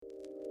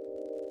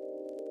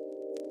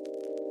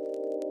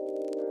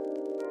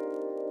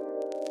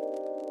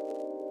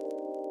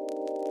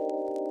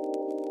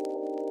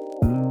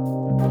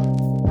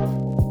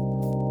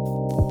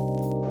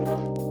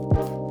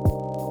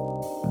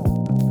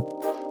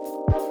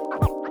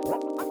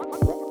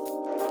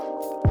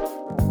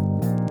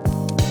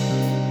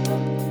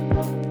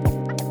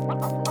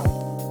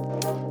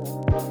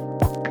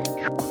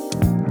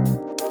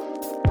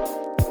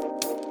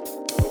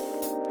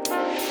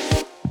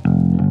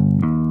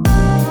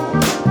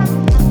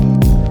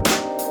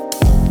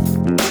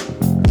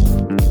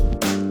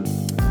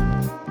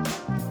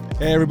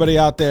Hey, everybody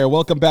out there.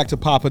 Welcome back to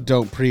Papa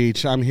Don't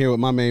Preach. I'm here with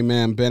my main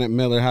man, Bennett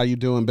Miller. How you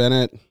doing,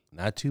 Bennett?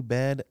 Not too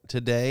bad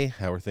today.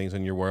 How are things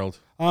in your world?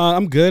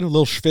 I'm good. A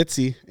little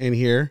schwitzy in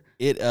here.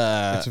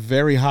 It's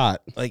very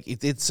hot. Like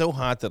it's so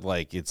hot that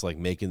it's like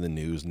making the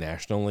news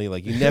nationally.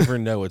 Like you never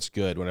know it's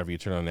good whenever you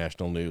turn on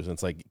national news. And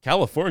it's like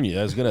California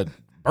is gonna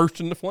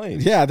burst into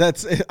flames. Yeah,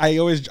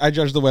 I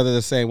judge the weather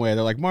the same way.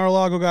 They're like,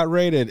 Mar-a-Lago got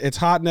raided. It's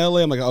hot in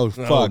LA. I'm like, oh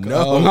fuck, no.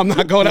 Oh, I'm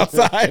not going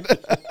outside.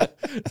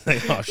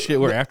 Like, oh shit,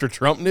 we're after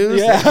Trump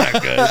news. Yeah.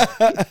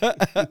 That's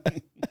not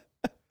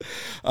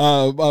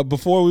good.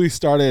 Before we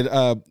started,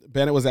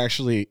 Bennett was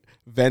actually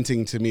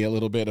venting to me a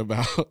little bit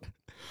about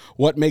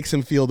what makes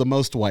him feel the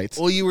most white.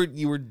 Well, you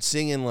were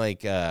singing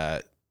like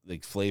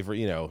flavor,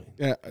 Yeah,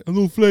 a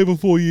little flavor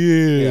for you.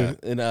 Yeah,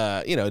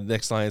 and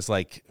next line is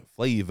like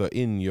flavor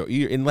in your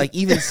ear, and like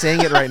even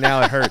saying it right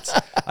now, it hurts.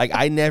 Like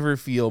I never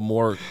feel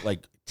more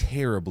like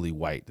terribly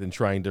white than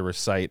trying to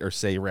recite or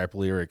say rap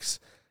lyrics.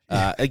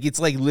 Like it's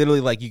like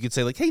literally like you could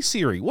say like, "Hey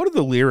Siri, what are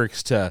the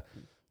lyrics to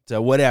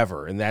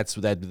whatever?" And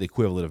that'd be the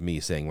equivalent of me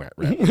saying rap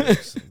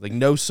lyrics. Like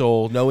no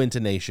soul, no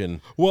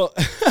intonation. Well,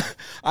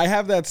 I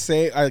have that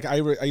say.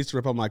 I used to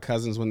rip on my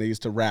cousins when they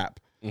used to rap.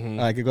 Mm-hmm.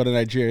 I could go to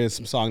Nigeria,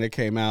 some song that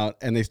came out,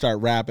 and they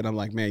start rapping. I'm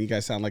like, man, you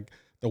guys sound like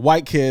the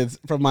white kids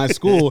from my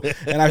school.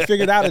 And I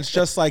figured out it's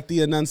just like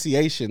the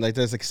enunciation. Like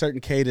there's a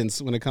certain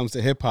cadence when it comes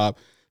to hip hop.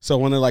 So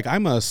when they're like,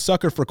 I'm a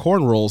sucker for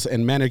corn rolls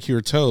and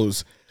manicure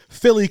toes,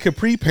 Philly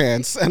capri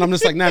pants, and I'm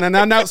just like, no,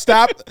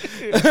 stop.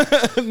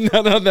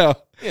 No.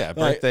 Yeah,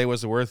 birthday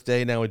was the worst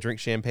day. Now we drink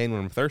champagne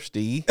when I'm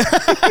thirsty.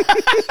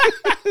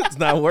 It's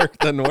not work,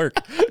 doesn't work.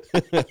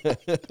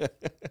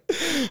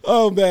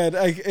 Oh man,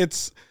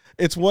 it's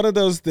one of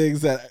those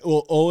things that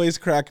will always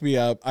crack me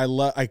up. I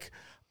love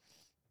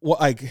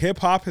like hip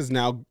hop has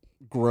now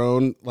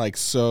grown like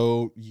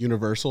so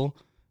universal.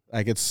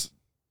 Like it's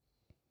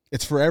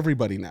for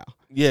everybody now.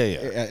 Yeah.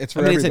 It's for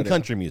everybody. It's in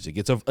country music.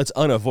 It's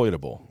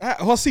unavoidable.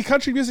 Well, see,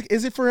 country music,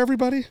 is it for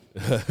everybody?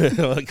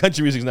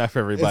 Country music's not for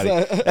everybody.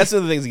 That's one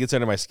of the things that gets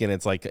under my skin.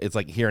 It's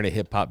like hearing a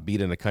hip hop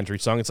beat in a country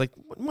song. It's like,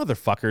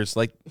 motherfuckers,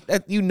 like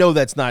that,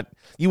 that's not.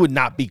 You would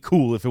not be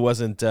cool if it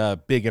wasn't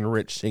Big and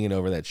Rich singing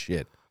over that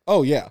shit.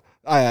 Oh yeah,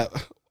 I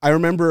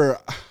remember.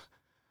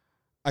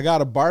 I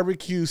got a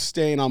barbecue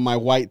stain on my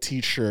white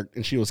t-shirt,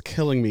 and she was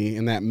killing me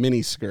in that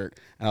mini skirt,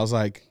 and I was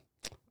like,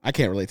 I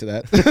can't relate to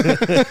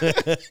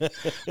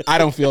that. I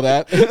don't feel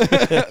that.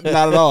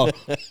 Not at all.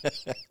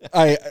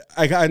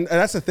 And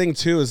that's the thing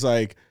too, is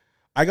like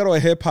I go to a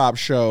hip hop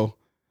show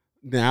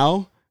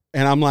now,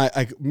 and I'm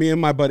like me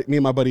and my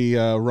buddy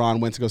Ron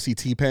went to go see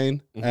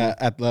T-Pain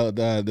at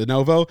the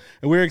Novo,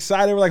 and we were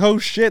excited. We're like, oh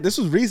shit, this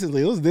was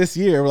recently. It was this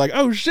year. We're like,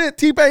 oh shit,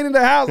 T-Pain in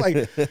the house.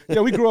 Like,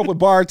 we grew up with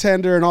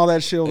Bartender and all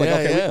that shit. We're like,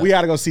 okay, we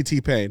got to go see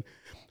T-Pain.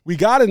 We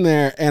got in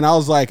there, and I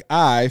was like,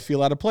 I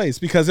feel out of place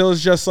because it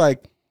was just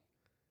like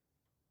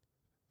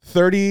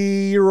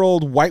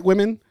 30-year-old white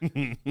women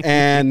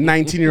and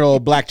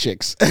 19-year-old black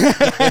chicks.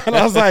 And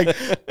I was like,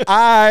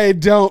 I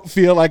don't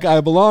feel like I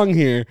belong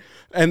here.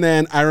 And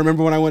then I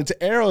remember when I went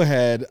to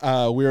Arrowhead,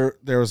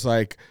 there was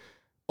like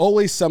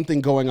always something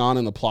going on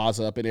in the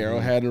plaza up in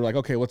Arrowhead. And we're like,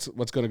 okay, what's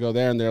going to go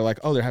there? And they're like,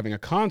 oh, they're having a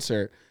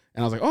concert.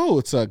 And I was like, oh,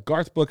 it's a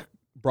Garth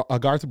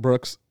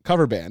Brooks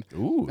cover band.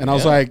 Ooh, and I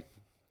was like,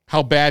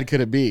 how bad could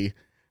it be?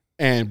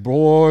 And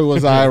boy,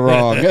 was I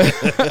wrong.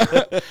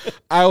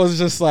 I was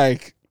just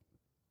like,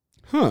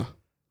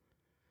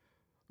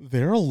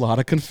 there are a lot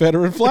of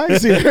Confederate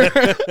flags here.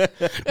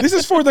 This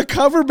is for the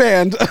cover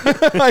band.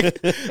 Like,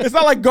 it's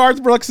not like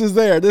Garth Brooks is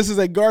there. This is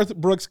a Garth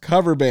Brooks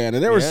cover band.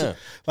 And there was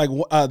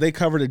they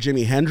covered a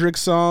Jimi Hendrix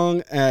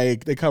song.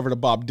 They covered a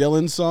Bob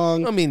Dylan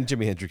song. I mean,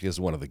 Jimi Hendrix is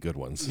one of the good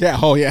ones. Yeah.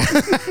 Oh, yeah.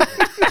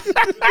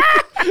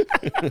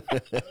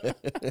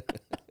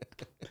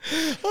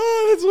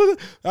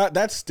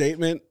 That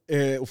statement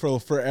will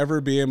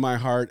forever be in my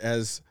heart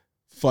as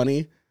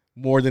funny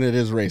more than it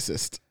is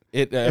racist.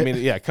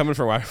 Coming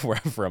from where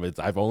I'm from,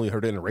 I've only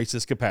heard it in a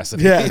racist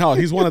capacity. Yeah, no,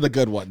 he's one of the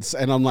good ones.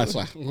 And I'm like,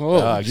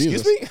 oh,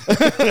 Jesus.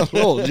 Excuse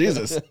me? Oh,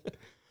 Jesus.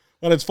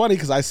 But it's funny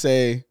because I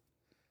say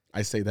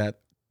that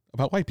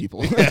about white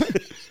people.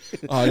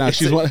 Oh, no,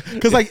 she's one.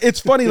 Because, like,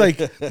 it's funny,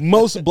 like,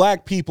 most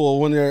black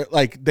people, when they're,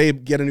 like, they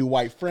get a new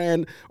white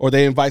friend or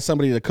they invite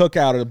somebody to the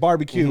cookout or the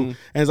barbecue, and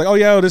it's like, oh,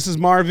 yo, this is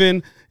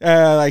Marvin.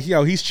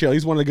 He's chill.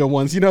 He's one of the good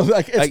ones.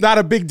 It's not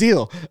a big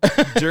deal.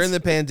 During the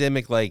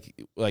pandemic,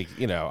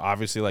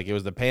 obviously, like, it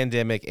was the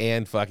pandemic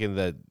and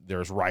fucking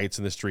there's riots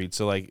in the streets.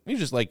 So, like, you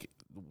just, like,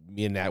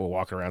 me and Nat would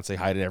walk around, say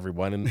hi to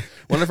everyone. And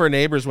one of her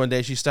neighbors one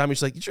day, she stopped me.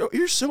 She's like,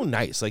 you're so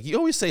nice. Like, you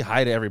always say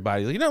hi to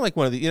everybody. Like, you're not like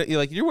one of the,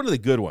 you're one of the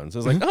good ones. I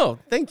was like, oh,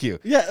 thank you.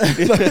 Yeah.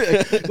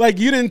 Like,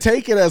 you didn't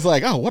take it as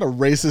like, oh, what a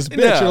racist bitch.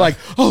 No. You're like,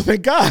 oh,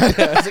 thank God.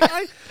 I was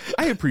like,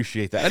 I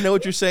appreciate that. I know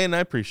what you're saying.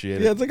 I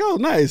appreciate it. Yeah, it's like, oh,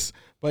 nice.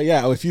 But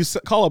yeah, if you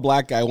call a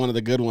black guy one of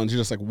the good ones,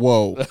 you're just like,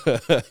 whoa.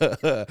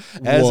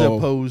 As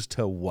opposed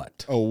to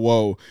what? Oh,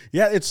 whoa.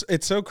 Yeah, it's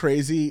so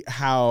crazy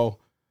how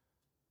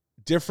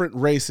different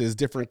races,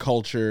 different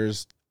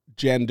cultures,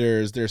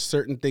 genders, there's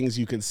certain things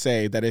you can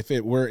say that if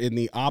it were in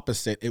the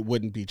opposite, it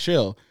wouldn't be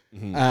chill.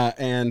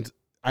 And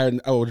I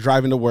was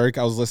driving to work.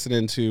 I was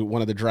listening to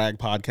one of the drag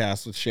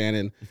podcasts with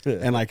Shannon,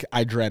 and like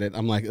I dread it.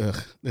 I'm like,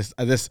 ugh,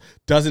 this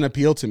doesn't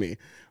appeal to me.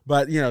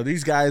 But you know,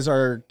 these guys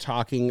are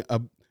talking.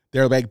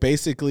 They're like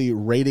basically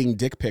rating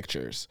dick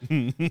pictures,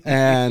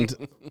 and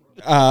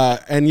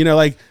you know,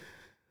 like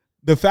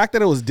the fact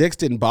that it was dicks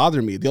didn't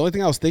bother me. The only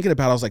thing I was thinking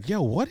about, I was like,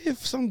 yo, what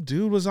if some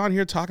dude was on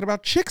here talking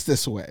about chicks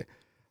this way?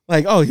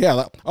 Like, oh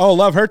yeah, oh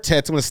love her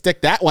tits. I'm gonna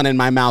stick that one in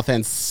my mouth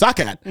and suck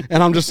it.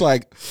 And I'm just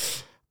like,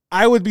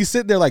 I would be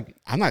sitting there like,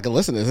 I'm not gonna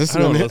listen to this. I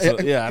don't listen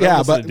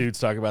to dudes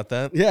talk about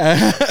that.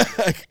 Yeah,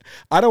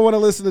 I don't want to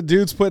listen to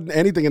dudes putting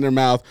anything in their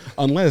mouth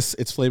unless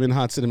it's Flamin'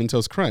 Hot Cinnamon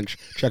Toast Crunch.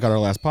 Check out our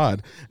last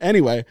pod.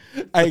 Anyway,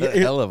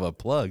 hell of a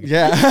plug.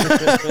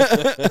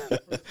 Yeah.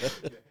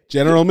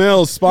 General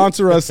Mills,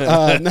 sponsor us.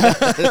 But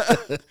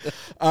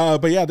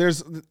yeah,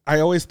 I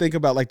always think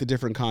about like the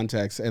different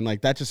contexts, and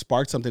like that just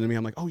sparked something to me.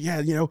 I'm like, oh yeah,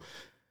 you know,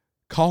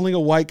 calling a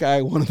white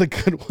guy one of the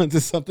good ones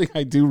is something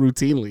I do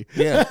routinely.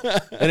 Yeah.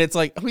 And it's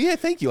like, oh yeah,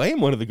 thank you. I am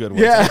one of the good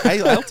ones. Yeah.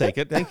 I'll take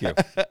it. Thank you.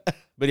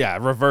 But yeah,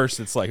 reverse,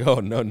 it's like, oh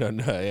no.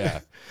 Yeah.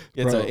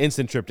 It's an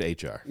instant trip to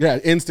HR. Yeah,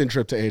 instant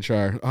trip to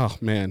HR. Oh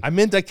man. I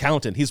meant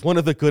accountant. He's one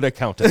of the good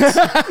accountants.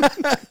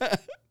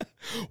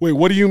 Wait,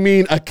 what do you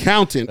mean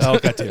accountant? Oh,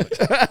 God damn it.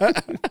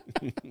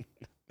 And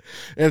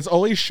it's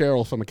always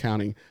Cheryl from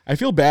accounting. I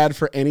feel bad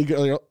for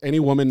any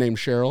woman named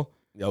Cheryl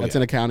that's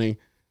in accounting.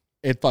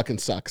 It fucking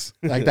sucks.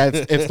 Like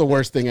it's the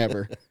worst thing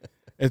ever.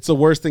 It's the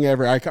worst thing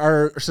ever. Like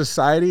our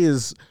society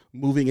is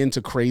moving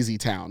into crazy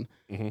town.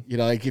 You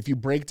know, like if you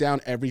break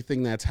down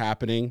everything that's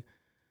happening,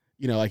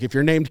 you know, like if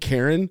you're named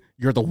Karen,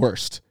 you're the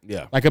worst.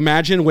 Yeah. Like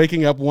imagine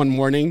waking up one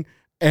morning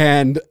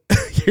and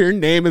your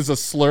name is a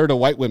slur to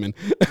white women.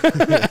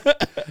 I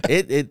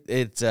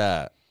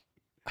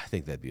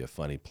think that'd be a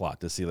funny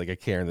plot to see like a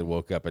Karen that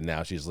woke up and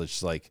now she's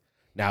just like,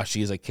 now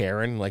she's a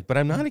Karen. Like, but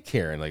I'm not a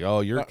Karen. Like, oh,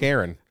 you're a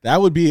Karen.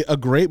 That would be a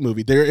great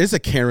movie. There is a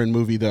Karen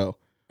movie though.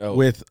 Oh.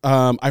 With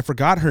I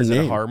forgot her name. Is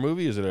it a horror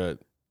movie? Is it a?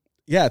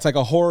 Yeah, it's like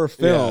a horror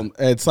film.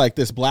 Yeah. It's like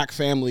this black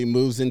family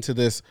moves into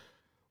this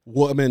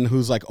woman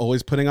who's like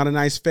always putting on a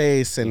nice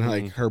face, and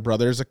like her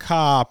brother's a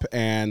cop,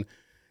 and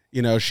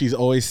you know she's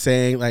always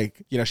saying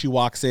like, you know, she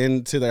walks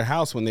into their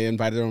house when they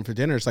invited her home for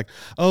dinner. It's like,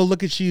 oh,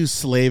 look at you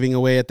slaving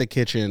away at the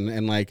kitchen,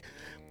 and like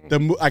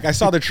I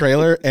saw the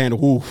trailer and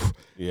woof,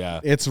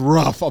 yeah, it's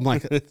rough. I'm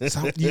like,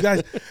 you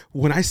guys,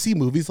 when I see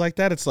movies like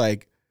that, it's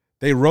like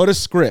they wrote a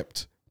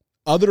script.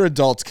 Other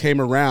adults came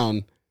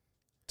around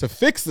to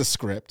fix the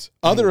script.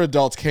 Other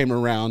adults came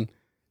around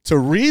to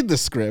read the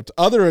script.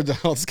 Other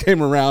adults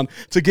came around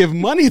to give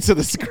money to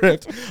the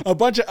script. A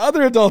bunch of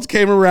other adults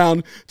came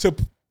around to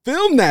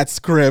film that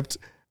script.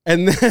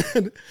 And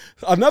then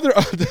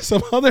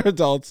some other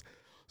adults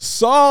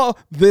saw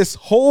this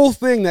whole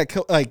thing that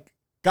like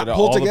got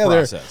pulled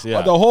together.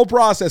 The whole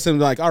process, and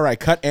like, all right,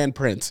 cut and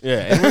print. Yeah,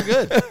 and we're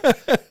good.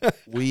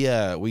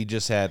 We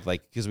just had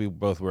like, because we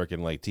both work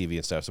in like TV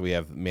and stuff, so we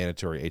have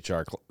mandatory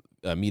HR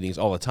meetings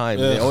all the time.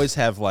 And they always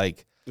have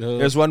like,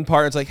 there's one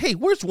part. It's like, hey,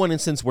 where's one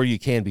instance where you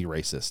can be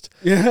racist?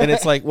 Yeah, and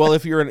it's like, well,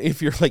 if you're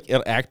like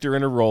an actor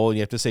in a role and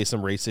you have to say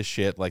some racist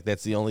shit, like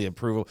that's the only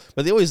approval.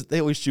 But they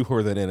always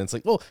shoehorn that in. It's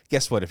like, well,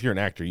 guess what? If you're an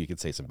actor, you can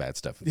say some bad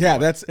stuff. Yeah,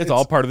 it's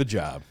all part of the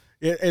job.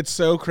 It's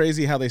so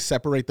crazy how they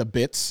separate the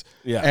bits.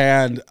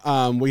 Yeah,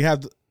 and we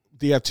have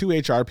two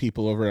HR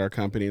people over at our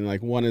company, and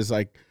like one is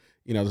like,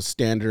 you know, the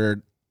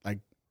standard, like,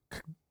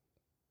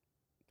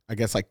 I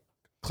guess like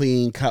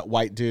clean cut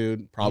white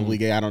dude, probably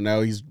gay. I don't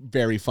know. He's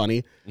very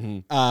funny.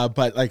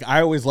 But like,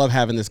 I always love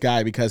having this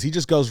guy because he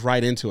just goes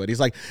right into it.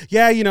 He's like,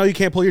 yeah, you know, you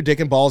can't pull your dick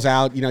and balls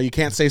out. You know, you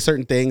can't say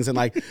certain things. And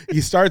like,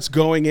 he starts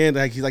going in,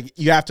 like, he's like,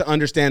 you have to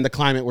understand the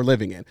climate we're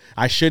living in.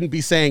 I shouldn't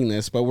be saying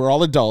this, but we're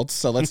all adults.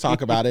 So let's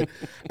talk about it.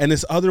 And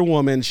this other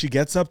woman, she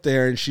gets up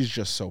there and she's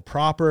just so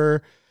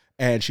proper.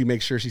 And she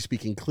makes sure she's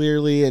speaking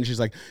clearly. And she's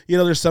like, you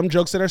know, there's some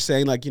jokes that are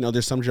saying like, you know,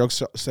 there's some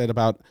jokes said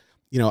about,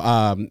 you know,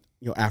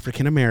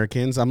 African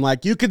Americans. I'm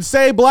like, you can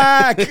say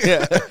black.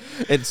 Yeah.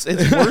 It's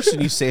worse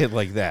when you say it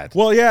like that.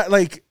 Well, yeah,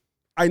 like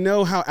I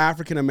know how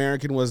African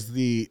American was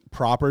the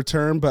proper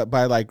term, but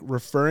by like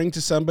referring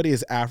to somebody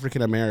as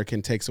African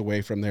American takes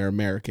away from their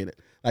American.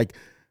 Like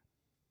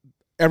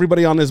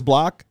everybody on this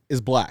block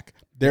is black.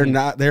 They're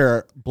not.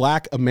 They're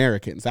black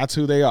Americans. That's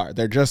who they are.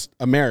 They're just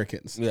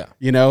Americans. Yeah,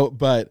 you know.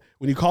 But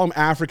when you call them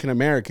African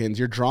Americans,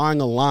 you're drawing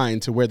a line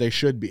to where they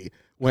should be.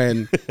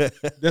 When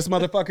this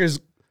motherfucker's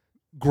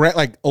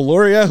like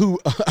Aloria, who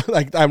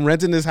like I'm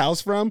renting this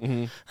house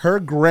from, her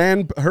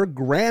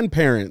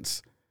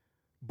grandparents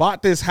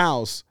bought this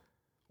house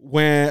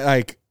when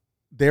like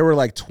they were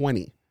like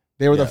 20.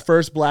 They were the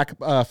first black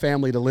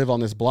family to live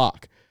on this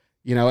block,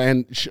 you know.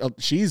 And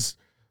she's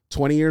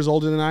 20 years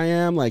older than I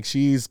am. Like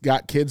she's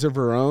got kids of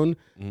her own.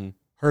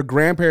 Her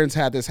grandparents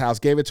had this house,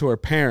 gave it to her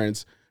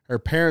parents. Her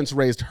parents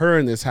raised her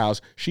in this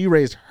house. She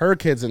raised her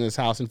kids in this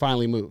house and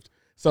finally moved.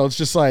 So it's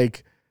just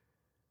like,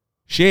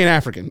 she ain't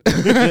African.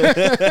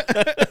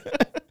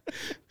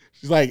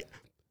 She's like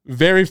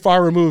very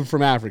far removed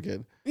from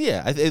African.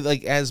 Yeah,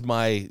 like as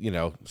my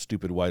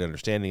stupid white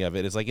understanding of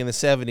it is like in the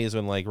 70s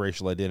when like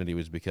racial identity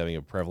was becoming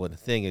a prevalent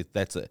thing.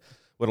 That's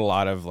what a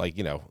lot of like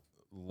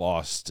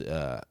lost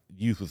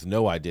youth with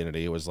no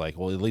identity. It was like,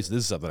 well, at least this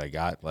is something I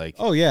got. Like,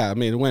 oh yeah, I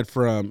mean, it went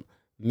from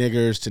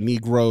niggers to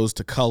Negroes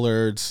to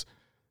coloreds.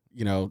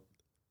 Then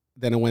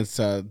it went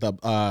to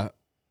the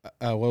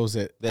what was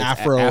it?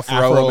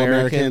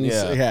 Afro-Americans.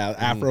 Yeah,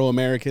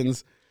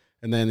 Afro-Americans,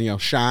 and then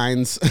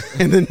shines,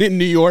 and then in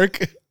New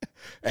York,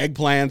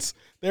 eggplants.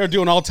 They were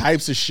doing all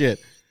types of shit.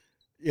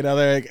 They're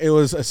like, it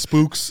was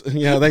spooks.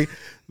 They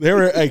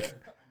were like,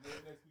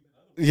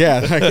 yeah.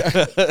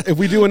 Like, if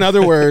we do in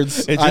other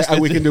words,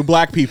 we can do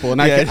black people,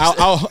 and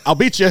I'll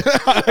beat you.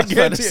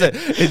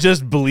 It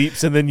just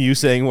bleeps and then you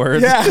saying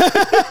words. Yeah.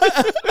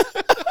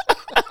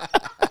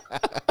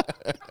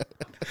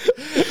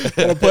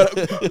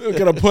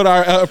 Gonna put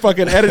our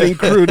fucking editing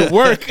crew to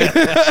work.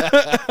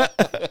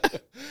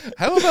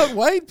 How about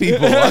white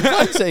people? I'm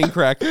not saying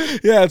cracker.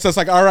 Yeah, it's just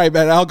like, all right,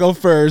 man, I'll go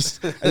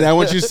first, and then I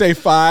want you to say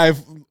five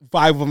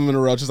of them in a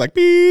row, just like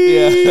beep.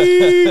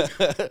 Yeah.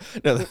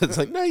 No, it's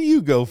like, no,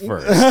 you go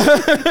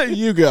first.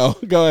 You go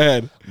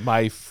ahead,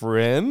 my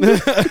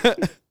friend.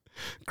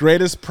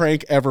 Greatest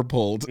prank ever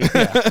pulled.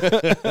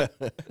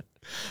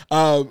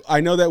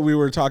 I know that we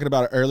were talking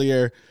about it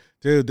earlier,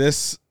 dude.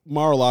 This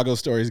Mar-a-Lago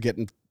story is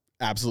getting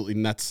absolutely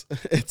nuts.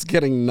 It's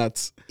getting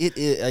nuts. It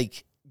is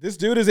like. This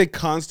dude is a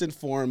constant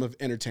form of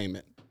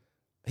entertainment.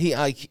 He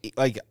like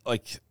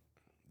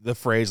the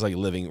phrase like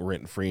living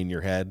rent free in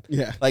your head.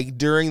 Yeah. Like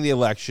during the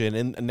election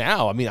and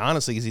now, I mean,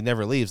 honestly, because he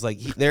never leaves. Like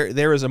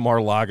there is a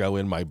Mar-a-Lago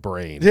in my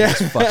brain. Yeah.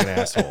 This fucking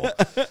asshole.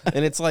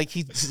 And it's like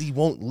he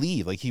won't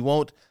leave. Like he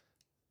won't.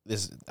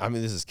 This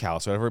is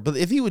callous or whatever. But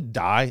if he would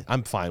die,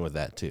 I'm fine with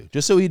that too.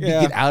 Just so he'd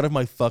get out of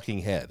my fucking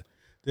head.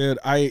 Dude,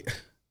 I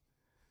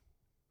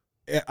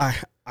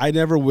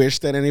never wish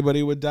that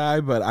anybody would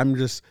die, but I'm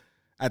just.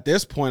 At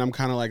this point, I'm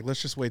kind of like,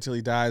 let's just wait till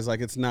he dies.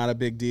 Like, it's not a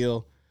big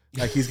deal.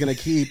 Like, he's going to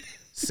keep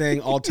saying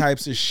all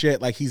types of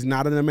shit. Like, he's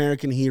not an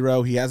American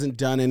hero. He hasn't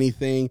done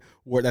anything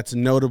that's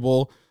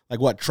notable. Like,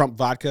 what? Trump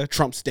vodka?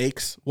 Trump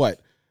steaks?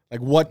 What? Like,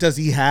 what does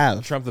he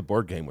have? Trump the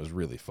board game was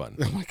really fun.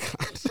 Oh, my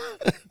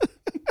God.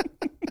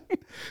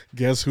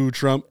 Guess who,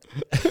 Trump?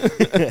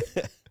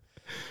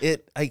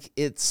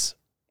 It's...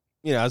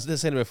 I was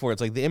just saying before, it's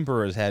like the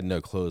emperor has had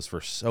no clothes for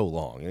so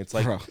long. And it's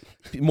like Bro.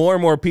 more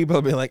and more people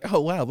will be like,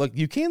 oh, wow, look,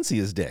 you can see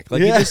his dick.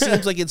 Like, It just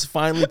seems like it's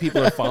finally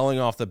people are falling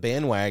off the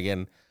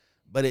bandwagon.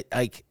 But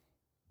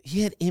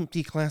he had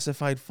empty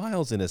classified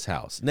files in his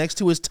house next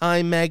to his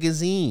Time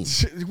magazine.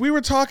 We were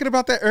talking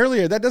about that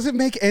earlier. That doesn't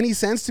make any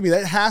sense to me.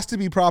 That has to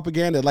be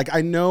propaganda. Like,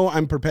 I know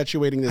I'm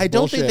perpetuating this I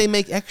don't bullshit. think they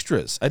make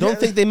extras. I don't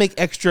think they make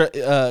extra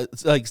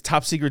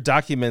top secret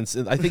documents.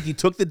 I think he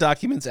took the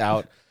documents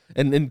out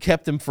and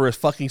kept him for a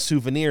fucking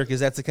souvenir because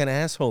that's the kind of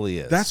asshole he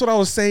is. That's what I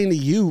was saying to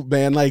you,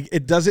 man. Like,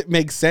 it doesn't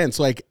make sense.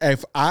 Like,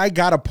 if I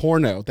got a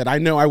porno that I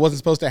know I wasn't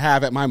supposed to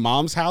have at my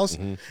mom's house,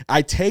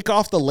 I take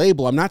off the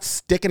label. I'm not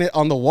sticking it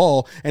on the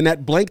wall, and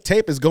that blank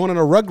tape is going in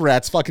a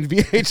Rugrats fucking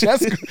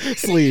VHS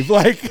sleeve.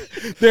 Like,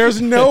 there's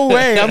no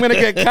way I'm gonna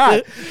get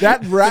caught.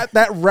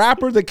 That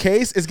wrapper, the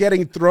case, is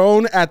getting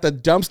thrown at the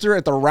dumpster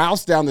at the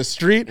Rouse down the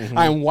street.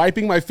 I'm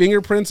wiping my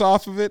fingerprints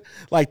off of it.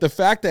 Like, the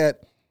fact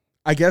that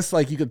I guess,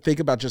 like, you could think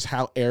about just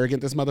how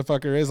arrogant this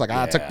motherfucker is. Like,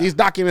 I took these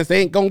documents.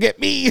 They ain't gonna get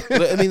me.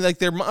 I mean,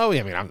 like, I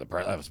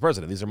was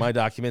president. These are my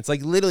documents.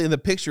 Like, literally in the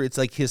picture, it's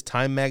like his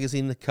Time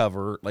magazine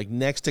cover, like,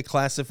 next to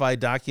classified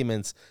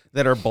documents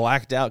that are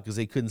blacked out because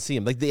they couldn't see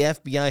them. Like, the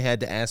FBI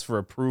had to ask for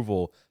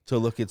approval to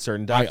look at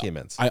certain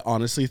documents. I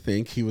honestly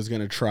think he was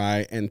going to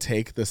try and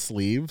take the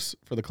sleeves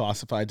for the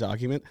classified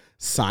document,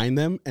 sign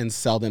them, and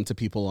sell them to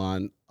people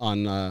on.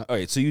 All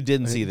right, so you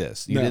didn't see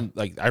this. You didn't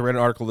like. I read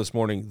an article this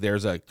morning.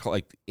 There's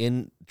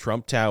in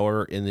Trump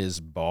Tower in his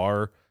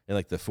bar in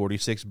like the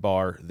 46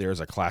 bar.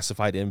 There's a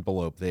classified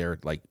envelope there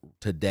like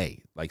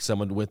today. Like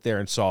someone went there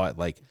and saw it.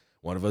 Like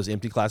one of those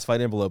empty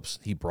classified envelopes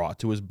he brought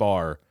to his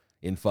bar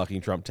in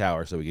fucking Trump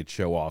Tower so he could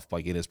show off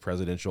like in his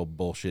presidential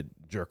bullshit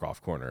jerk off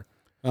corner.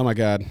 Oh my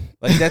God!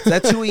 Like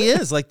that's who he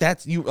is. Like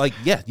that's you. Like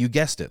you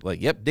guessed it.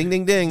 Like yep, ding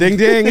ding ding, ding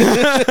ding.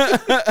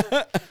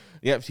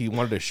 Yep, he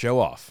wanted to show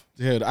off.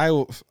 Dude,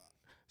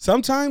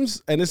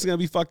 sometimes, and this is gonna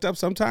be fucked up.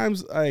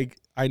 Sometimes, like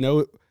I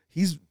know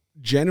he's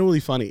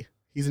genuinely funny.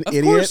 He's an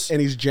idiot, and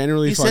he's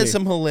genuinely funny. He said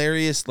some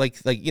hilarious,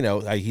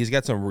 he's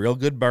got some real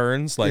good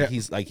burns. Like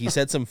he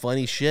said some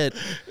funny shit.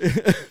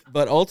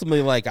 But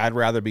ultimately, like I'd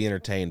rather be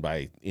entertained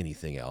by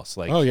anything else.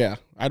 Like, oh yeah,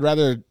 I'd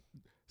rather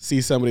see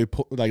somebody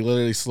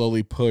literally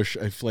slowly push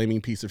a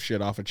flaming piece of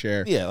shit off a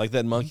chair. Yeah, like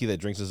that monkey that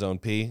drinks his own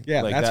pee.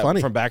 Yeah, like that's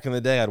funny. From back in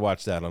the day, I'd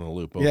watch that on a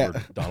loop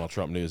over Donald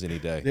Trump news any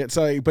day. Yeah,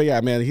 so, but yeah,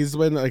 man, he's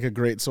been like a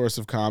great source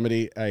of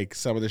comedy. Like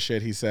some of the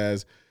shit he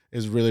says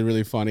is really,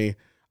 really funny.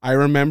 I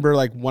remember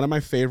like one of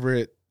my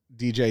favorite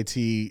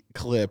DJT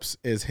clips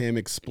is him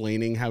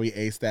explaining how he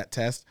aced that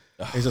test.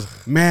 He's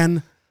just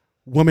man,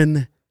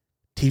 woman,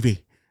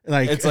 TV.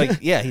 Like it's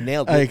like he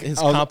nailed like, his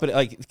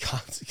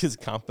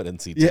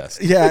competency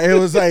test. Yeah, it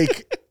was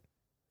like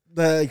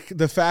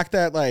the fact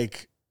that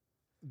like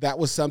that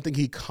was something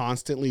he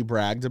constantly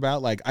bragged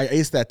about. Like, I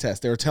aced that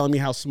test. They were telling me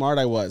how smart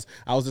I was.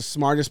 I was the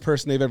smartest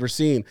person they've ever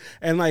seen.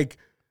 And like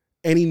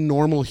any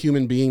normal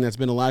human being that's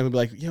been alive would be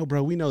like, yo,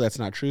 bro, we know that's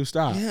not true.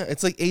 Stop. Yeah,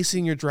 it's like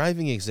acing your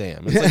driving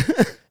exam. It's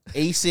like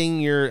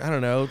acing your, I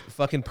don't know,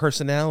 fucking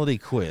personality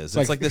quiz.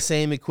 It's like the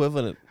same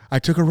equivalent. I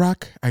took a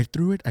rock, I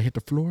threw it, I hit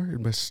the floor,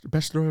 and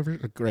best throw ever.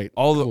 Great.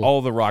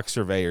 All the rock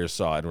surveyors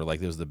saw it and were like,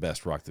 this was the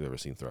best rock they've ever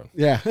seen thrown.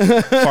 Yeah.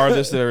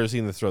 Farthest they've ever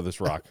seen to throw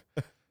this rock.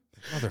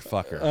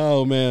 Motherfucker.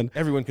 Oh, man.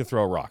 Everyone can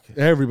throw a rock.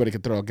 Everybody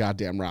can throw a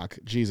goddamn rock.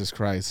 Jesus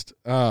Christ.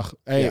 Hey,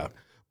 Yeah.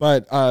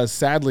 But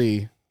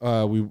sadly,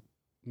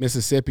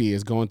 Mississippi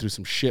is going through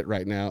some shit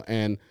right now,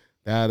 and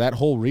that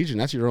whole region,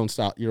 that's your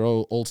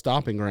old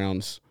stomping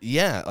grounds.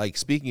 Yeah, like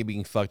speaking of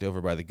being fucked over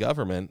by the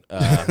government,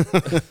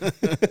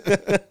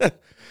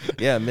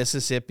 yeah,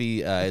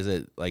 Mississippi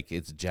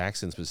it's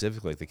Jackson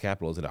specifically, like the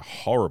capital is in a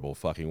horrible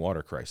fucking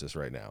water crisis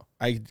right now.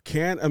 I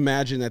can't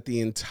imagine that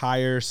the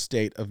entire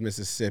state of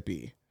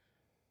Mississippi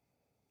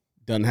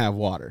doesn't have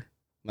water,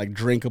 like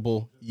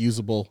drinkable,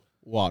 usable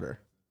water.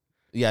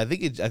 Yeah, I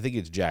think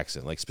it's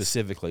Jackson, like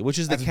specifically, which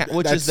is the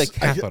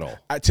capital.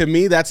 To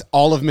me, that's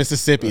all of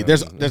Mississippi.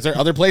 There's there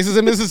other places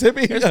in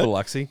Mississippi? There's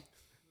Biloxi.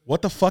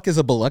 What the fuck is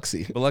a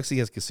Biloxi? Biloxi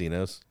has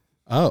casinos.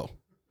 Oh,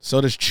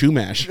 so does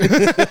Chumash.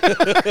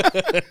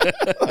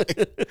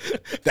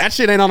 That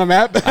shit ain't on a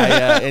map.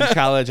 In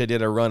college, I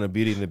did a run of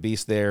Beauty and the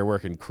Beast there,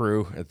 working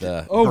crew at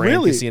the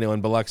Grand Casino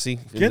in Biloxi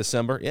in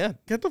December. Yeah,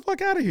 get the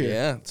fuck out of here.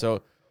 Yeah,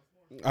 so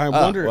I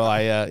wonder.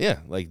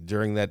 Like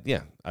during that,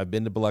 I've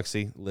been to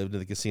Biloxi, lived in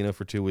the casino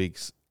for 2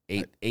 weeks,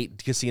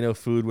 ate casino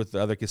food with the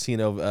other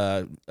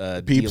casino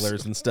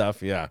dealers and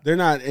stuff. Yeah, they're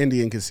not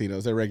Indian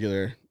casinos; they're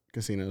regular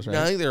casinos, right?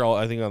 No, I think they're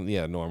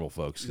all. Normal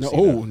folks.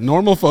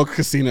 Normal folk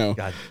casino.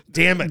 God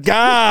damn it!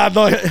 God,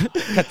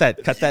 cut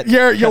that.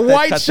 Your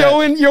white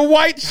showing. Your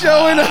white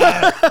showing.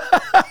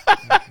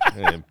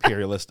 An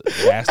imperialist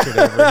bastard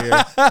over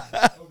here.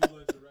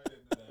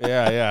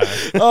 Yeah.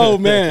 Oh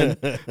man,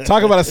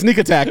 talk about a sneak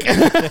attack.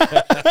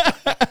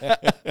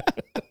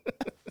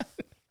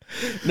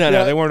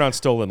 No, they weren't on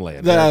stolen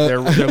land. They're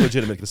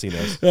legitimate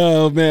casinos.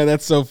 Oh man,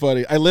 that's so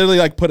funny. I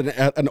literally put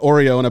an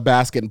Oreo in a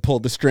basket and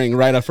pulled the string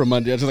right up from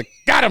Monday. I was just like,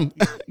 got him,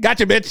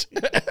 gotcha, bitch.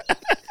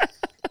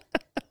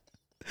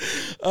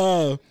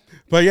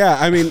 But yeah,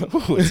 I mean,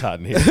 it's hot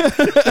in here.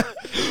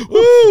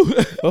 Woo!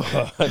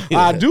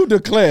 I do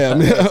declare,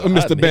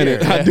 Mr.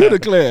 Bennett. I do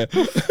declare.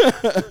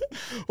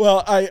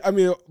 Well, I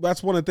mean,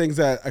 that's one of the things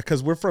that,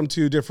 because we're from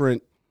two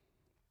different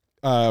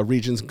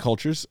regions and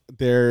cultures.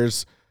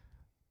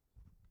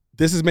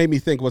 This has made me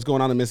think what's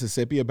going on in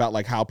Mississippi about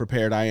like how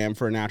prepared I am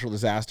for a natural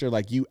disaster.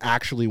 Like you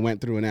actually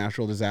went through a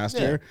natural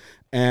disaster,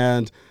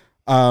 and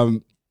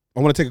I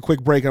want to take a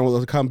quick break and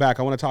we'll come back.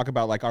 I want to talk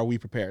about like, are we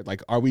prepared?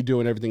 Like, are we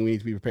doing everything we need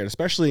to be prepared?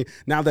 Especially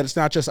now that it's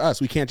not just us.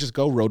 We can't just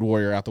go road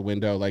warrior out the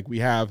window. Like we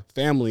have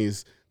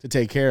families to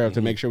take care of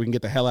to make sure we can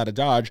get the hell out of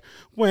Dodge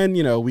when,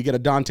 we get a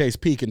Dante's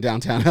Peak in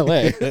downtown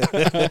LA.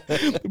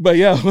 But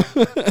yeah,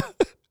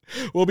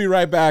 we'll be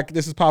right back.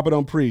 This is Papa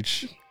Don't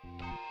Preach.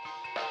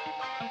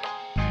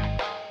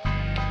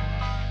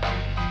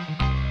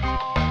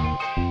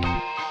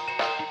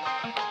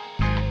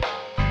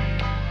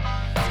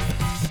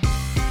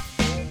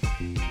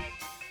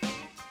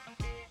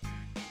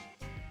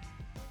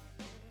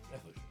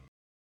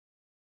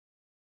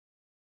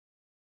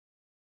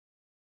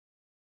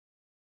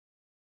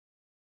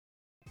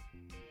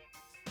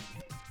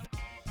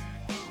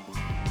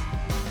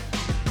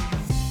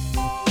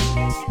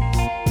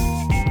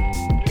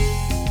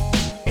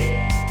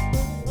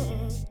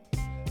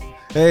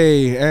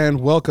 Hey, and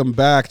welcome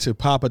back to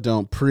Papa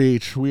Don't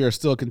Preach. We are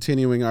still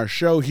continuing our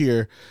show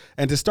here.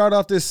 And to start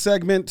off this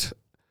segment,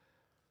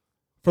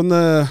 from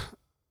the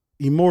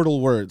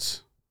immortal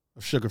words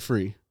of Sugar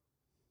Free,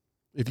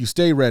 if you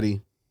stay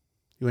ready,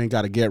 you ain't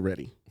got to get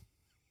ready.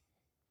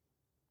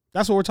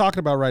 That's what we're talking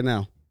about right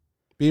now.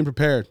 Being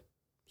prepared,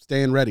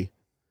 staying ready.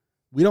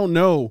 We don't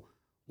know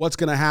what's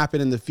going to happen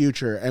in the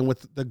future. And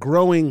with the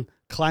growing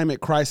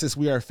climate crisis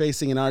we are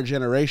facing in our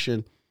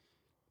generation,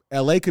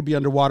 LA could be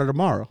underwater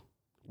tomorrow.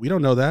 We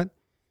don't know that.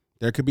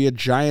 There could be a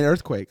giant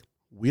earthquake.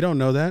 We don't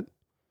know that.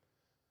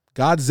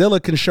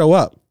 Godzilla can show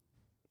up.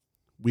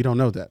 We don't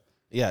know that.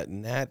 Yeah,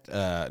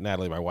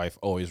 Natalie, my wife,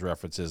 always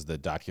references the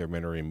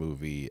documentary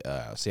movie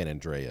San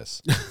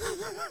Andreas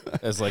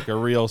as like a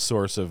real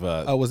source of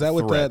was that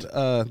with threat.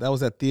 that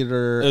was that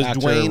theater It was actor,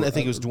 Dwayne. I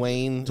think it was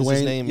Dwayne. Is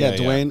his name? Yeah,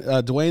 Dwayne.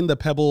 Dwayne the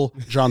Pebble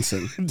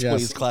Johnson.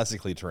 He's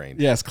classically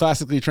trained. Yes,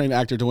 classically trained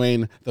actor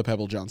Dwayne the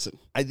Pebble Johnson.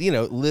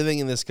 Living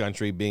in this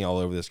country, being all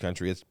over this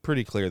country, it's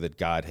pretty clear that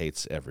God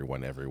hates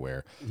everyone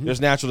everywhere. Mm-hmm.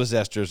 There's natural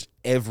disasters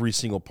every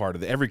single part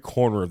of every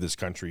corner of this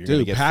country. You're going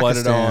to get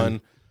flooded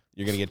on.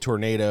 You're going to get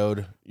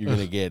tornadoed. You're going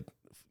to get,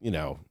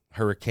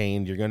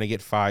 hurricaned. You're going to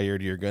get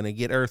fired. You're going to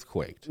get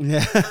earthquaked.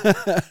 Yeah.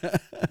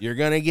 You're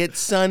going to get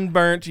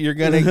sunburnt. You're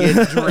going to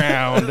get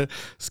drowned.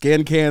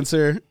 Skin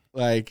cancer.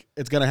 Like,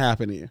 it's going to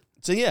happen to you.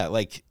 So, yeah,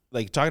 like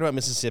talking about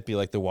Mississippi,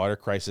 like the water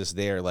crisis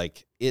there,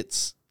 like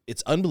it's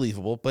it's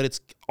unbelievable, but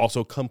it's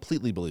also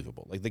completely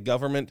believable. Like the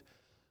government,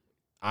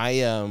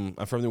 I'm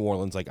from New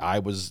Orleans. Like I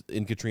was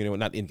in Katrina,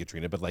 not in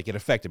Katrina, but like it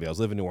affected me. I was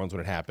living in New Orleans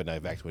when it happened. I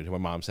evacuated to my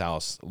mom's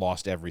house,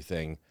 lost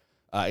everything.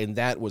 And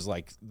that was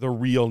like the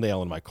real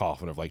nail in my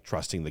coffin of like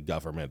trusting the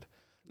government.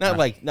 Not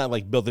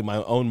like building my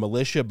own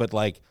militia, but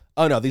like,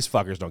 oh no, these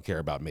fuckers don't care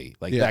about me.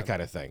 Like that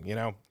kind of thing, you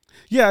know?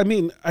 Yeah, I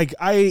mean,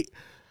 I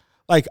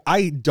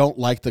don't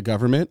like the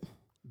government.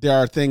 There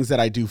are things that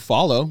I do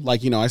follow,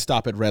 like, I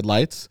stop at red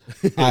lights.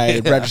 I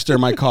register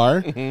my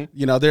car.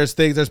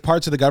 There's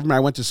parts of the government.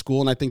 I went to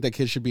school, and I think that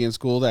kids should be in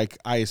school. Like,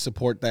 I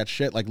support that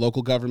shit, like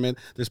local government.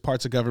 There's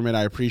parts of government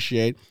I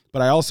appreciate.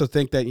 But I also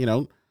think that,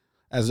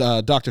 as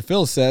Dr.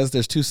 Phil says,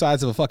 there's two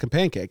sides of a fucking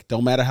pancake.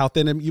 Don't matter how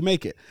thin you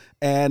make it.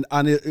 And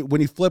when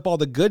you flip all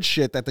the good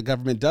shit that the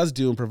government does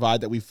do and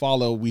provide that we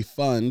follow, we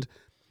fund,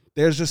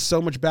 there's just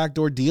so much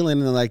backdoor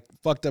dealing and like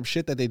fucked up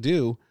shit that they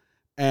do.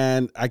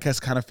 And I guess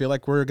kind of feel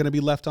like we're going to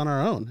be left on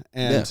our own.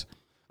 And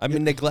I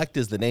mean, neglect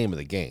is the name of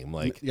the game.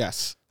 Like,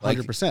 yes,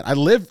 100%. I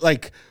live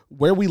like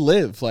where we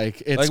live.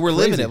 Like, it's like we're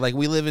crazy. living it. Like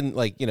we live in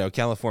like,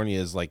 California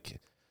is like,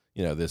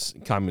 this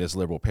communist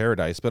liberal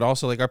paradise, but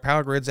also like our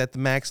power grid's at the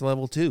max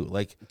level too.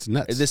 Like it's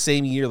nuts. The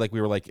same year, like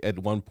we were like at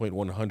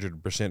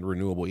 1.100%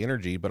 renewable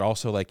energy, but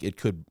also like it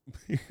could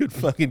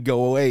fucking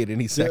go away at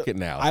any second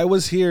now. I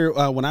was here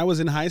when I was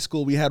in high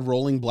school. We had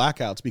rolling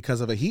blackouts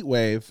because of a heat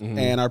wave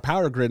and our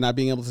power grid not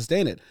being able to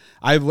sustain it.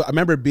 I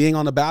remember being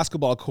on the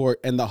basketball court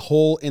and the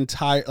whole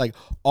entire, like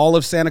all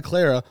of Santa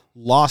Clara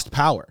lost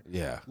power.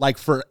 Yeah. Like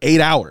for 8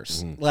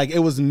 hours. Like it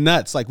was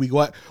nuts. Like we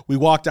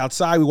walked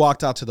outside, we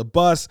walked out to the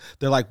bus.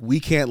 They're like, we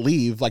can't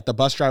leave. Like the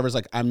bus driver's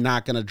like, I'm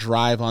not going to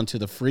drive onto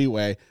the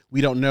freeway. We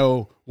don't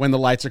know when the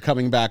lights are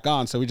coming back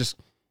on. So we just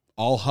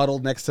all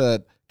huddled next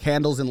to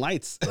candles and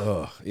lights.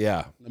 Oh,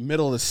 yeah. In the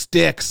middle of the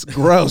sticks.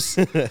 Gross.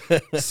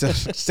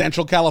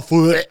 Central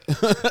California.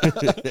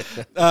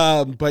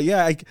 But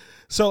yeah,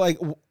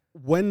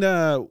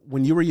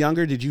 when you were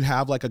younger, did you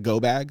have like a go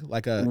bag,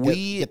 like a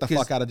get the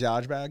fuck out of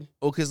Dodge bag?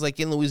 Well, because like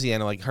in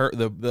Louisiana, like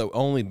the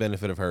only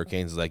benefit of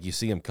hurricanes is like you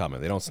see them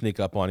coming. They don't sneak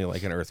up on you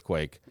like an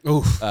earthquake.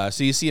 Oof.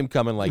 So you see them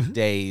coming like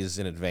days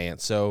in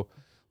advance. So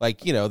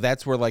like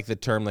that's where like the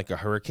term like a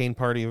hurricane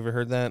party. You ever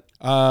heard that?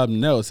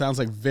 No, it sounds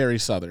like very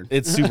southern.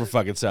 It's super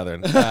fucking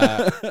southern.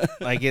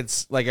 Like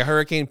it's like a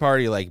hurricane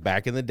party like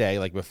back in the day,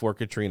 like before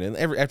Katrina, and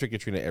after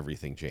Katrina,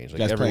 everything changed.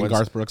 Like you guys playing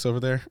Garth Brooks over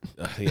there?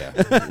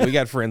 Yeah, we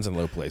got friends in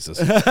low places.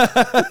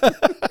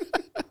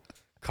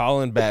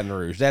 Colin Baton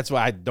Rouge. That's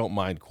why I don't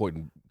mind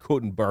quoting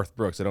Garth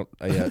Brooks.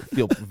 I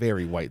feel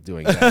very white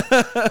doing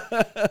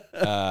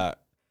that.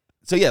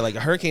 So yeah, like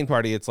a hurricane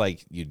party, it's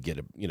like you'd get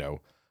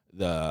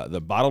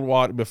the bottled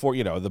water before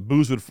the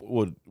booze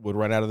would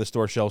run out of the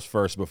store shelves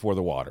first before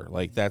the water.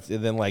 Like that's,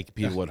 and then like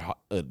people would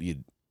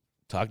you'd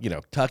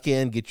tuck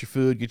in, get your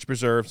food, get your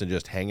preserves, and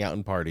just hang out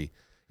and party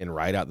and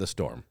ride out the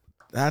storm.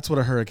 That's what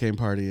a hurricane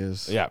party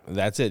is. Yeah,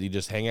 that's it. You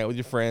just hang out with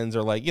your friends,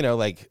 or like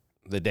like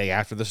the day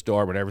after the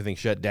storm when everything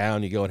shut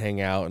down, you go and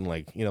hang out and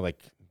like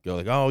go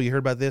like, oh, you heard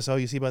about this? Oh,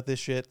 you see about this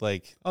shit?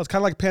 Like, oh, it's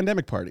kind of like a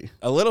pandemic party.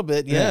 A little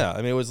bit, yeah. I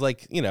mean, it was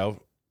like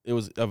it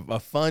was a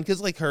fun,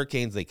 because like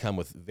hurricanes, they come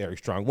with very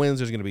strong winds.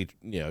 There's going to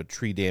be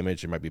tree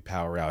damage. There might be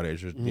power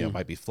outage. Or,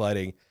 might be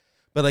flooding.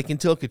 But like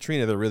until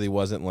Katrina, there really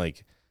wasn't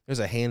like, there's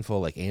a handful.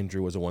 Like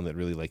Andrew was the one that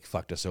really like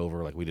fucked us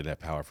over. Like we didn't have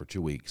power for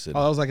 2 weeks. And that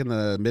was like in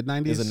the mid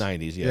 90s. It was the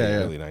 90s,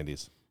 early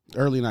 90s.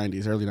 Early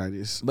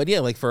 90s. But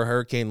yeah, like for a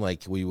hurricane,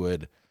 like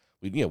we'd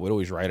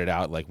always write it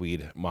out. Like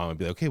mom would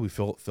be like, okay, we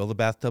fill the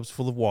bathtubs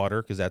full of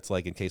water, because that's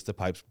like in case the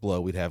pipes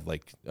blow, we'd have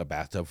like a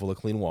bathtub full of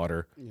clean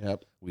water.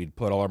 Yep. We'd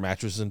put all our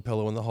mattresses and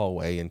pillow in the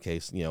hallway in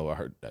case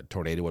a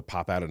tornado would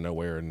pop out of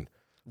nowhere and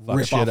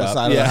rip off the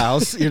side of the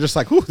house. You're just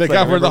like, whoo, they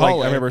got the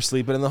hallway. I remember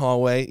sleeping in the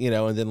hallway,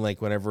 and then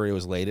like whenever it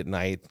was late at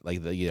night,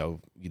 like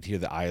you'd hear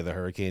the eye of the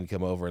hurricane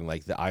come over, and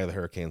like the eye of the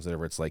hurricane's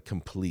whenever it's like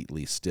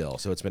completely still.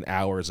 So it's been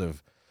hours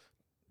of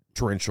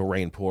torrential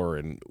rain pour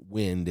and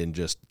wind and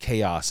just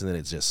chaos, and then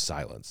it's just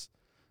silence,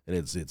 and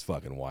it's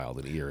fucking wild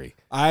and eerie.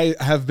 I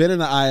have been in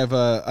the eye of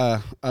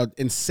a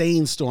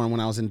insane storm when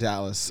I was in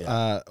Dallas.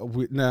 I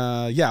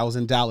was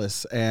in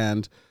Dallas,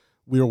 and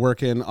we were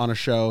working on a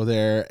show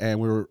there, and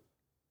we were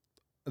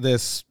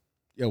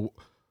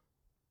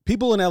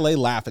people in LA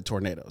laugh at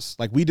tornadoes.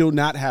 Like, we do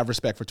not have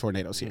respect for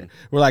tornadoes here.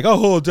 We're like,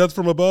 oh, death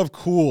from above,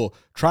 cool.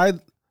 Try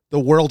the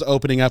world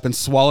opening up and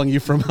swallowing you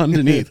from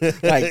underneath.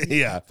 Like,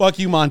 fuck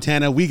you,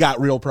 Montana. We got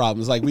real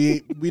problems. Like,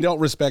 we don't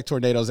respect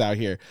tornadoes out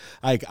here.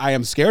 Like, I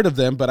am scared of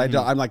them, but I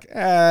don't. I'm like,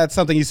 it's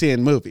something you see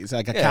in movies.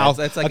 Like a cow,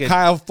 it's like a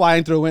cow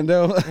flying through a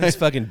window. It's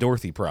fucking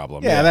Dorothy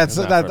problem. Yeah, that's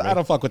I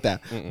don't fuck with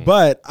that.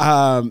 But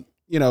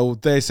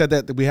they said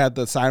that we had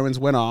the sirens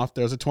went off.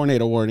 There was a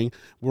tornado warning.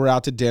 We're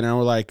out to dinner.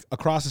 We're like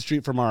across the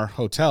street from our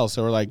hotel,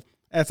 so we're like,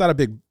 it's not a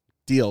big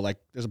deal. Like,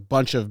 there's a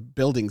bunch of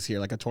buildings here.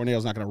 Like, a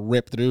tornado's not going to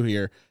rip through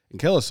here and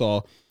kill us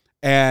all.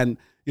 And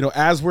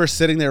as we're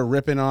sitting there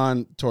ripping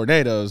on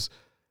tornadoes,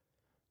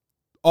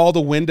 all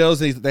the windows,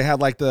 they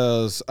had like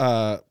those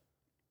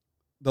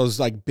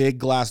like big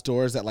glass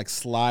doors that like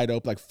slide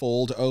open, like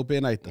fold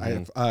open. I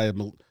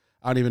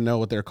I don't even know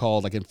what they're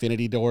called, like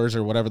infinity doors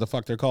or whatever the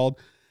fuck they're called.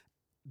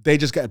 They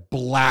just got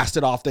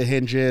blasted off the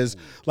hinges.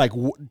 Like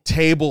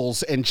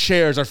tables and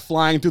chairs are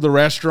flying through the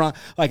restaurant.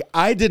 Like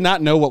I did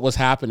not know what was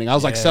happening. I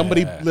was like,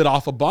 somebody lit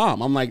off a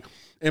bomb. I'm like,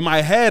 in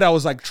my head, I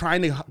was like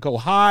trying to go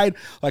hide.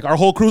 Like our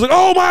whole crew's like,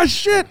 oh my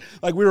shit.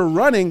 Like we were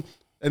running.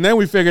 And then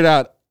we figured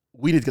out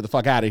we need to get the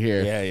fuck out of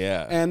here. Yeah,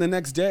 yeah. And the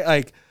next day,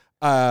 like,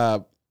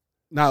 not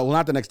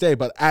the next day,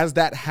 but as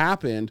that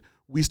happened,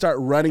 we start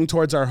running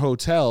towards our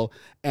hotel,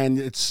 and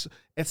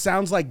it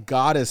sounds like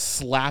God is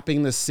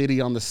slapping the city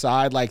on the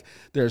side. Like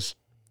there's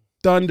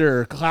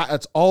thunder,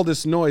 it's all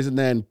this noise, and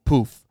then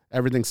poof,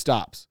 everything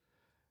stops.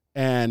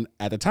 And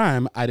at the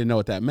time, I didn't know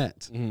what that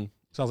meant. Mm-hmm.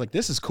 So I was like,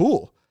 this is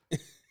cool.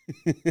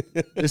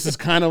 This is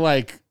kind of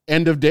like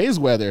end of days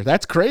weather.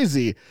 That's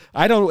crazy.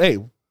 Hey,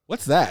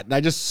 what's that? And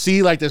I just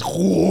see like this,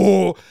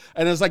 whoo,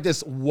 and it's like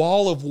this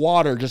wall of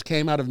water just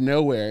came out of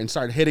nowhere and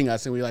started hitting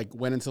us. And we like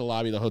went into the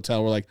lobby of the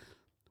hotel. We're like,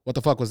 what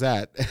the fuck was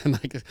that? And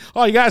like,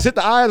 oh, you guys hit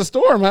the eye of the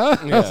storm, huh?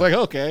 Yeah. I was like,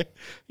 okay,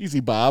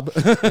 easy, Bob.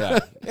 Yeah,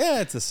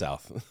 it's the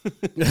South.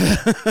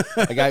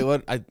 Like I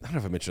don't know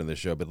if I mentioned on this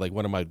show, but like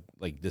one of my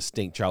like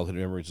distinct childhood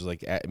memories was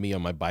like at me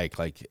on my bike,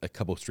 like a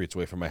couple streets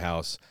away from my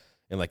house,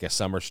 and like a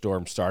summer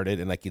storm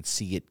started, and I could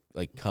see it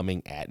like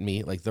coming at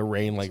me, like the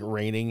rain, like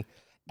raining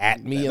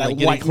at me, and like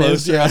getting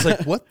closer. Yeah. I was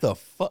like, what the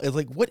fuck? It's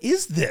like, what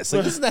is this?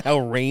 Like, isn't that how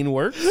rain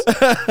works?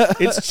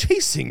 It's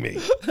chasing me.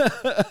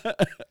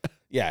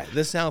 Yeah,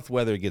 the South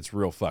weather gets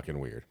real fucking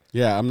weird.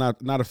 Yeah, I'm not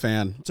a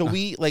fan. So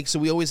we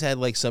always had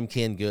like some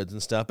canned goods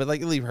and stuff, but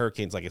like leave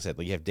hurricanes, like I said,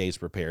 like you have days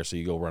to prepare. So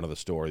you go run to the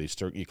store,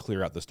 you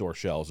clear out the store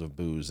shelves of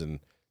booze and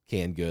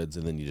canned goods,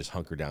 and then you just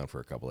hunker down for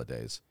a couple of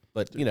days.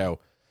 But you know,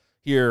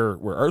 here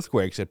where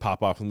earthquakes that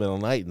pop off in the middle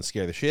of the night and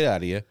scare the shit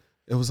out of you.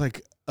 It was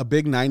like a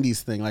big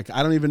 '90s thing. Like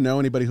I don't even know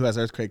anybody who has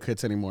earthquake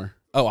kits anymore.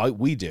 Oh,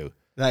 we do.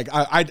 Like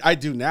I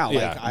do now.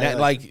 Yeah. I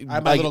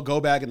have my little go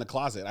bag in the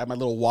closet. I have my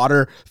little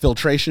water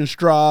filtration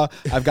straw.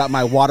 I've got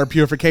my water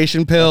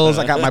purification pills.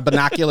 I got my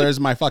binoculars,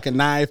 my fucking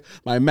knife,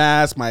 my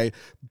mask, my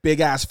big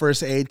ass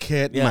first aid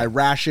kit, my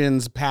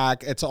rations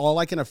pack. It's all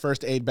like in a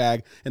first aid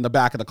bag in the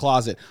back of the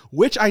closet,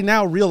 which I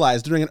now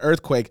realize during an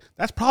earthquake,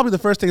 that's probably the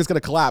first thing that's going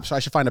to collapse. So I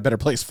should find a better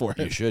place for it.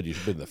 You should be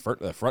in the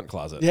front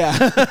closet. Yeah.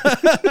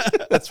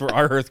 That's where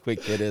our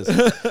earthquake kit is.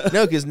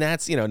 No, because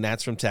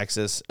Nat's from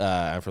Texas.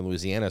 I'm from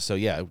Louisiana. So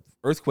yeah,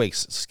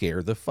 earthquakes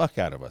scare the fuck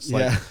out of us.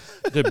 Like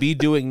to be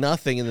doing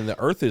nothing and then the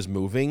earth is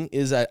moving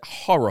is a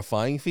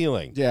horrifying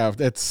feeling. Yeah,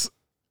 it's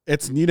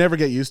you never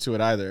get used to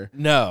it either.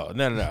 No.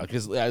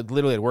 Because I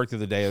literally at work the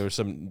other day, there was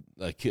some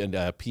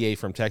PA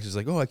from Texas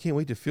like, oh, I can't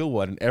wait to feel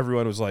one, and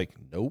everyone was like,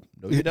 nope,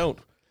 no, you don't.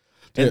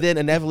 And then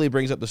inevitably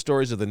brings up the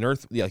stories of the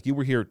like you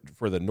were here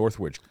for the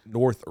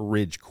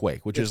Northridge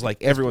quake, which is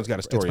like everyone's got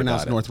a story. It's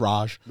pronounced about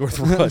Northridge.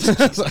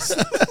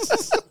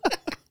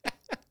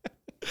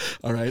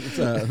 All right, it's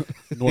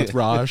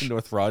Northridge.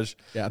 Northridge.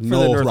 Yeah,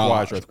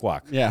 Northridge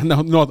earthquake. Yeah,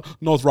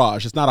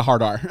 Northridge. It's not a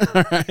hard R.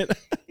 All right.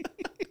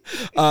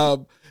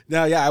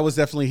 No, yeah, I was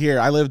definitely here.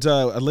 I lived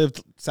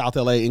South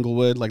LA,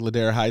 Inglewood, like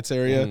Ladera Heights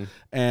area,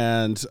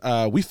 and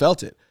we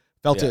felt it.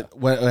 It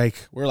when,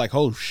 we're like,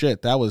 oh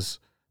shit, that was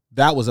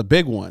a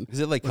big one. Is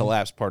it like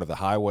collapsed part of the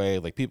highway?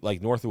 Like people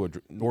like Northridge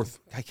was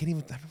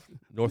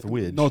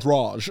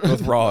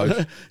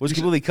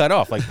completely cut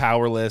off, like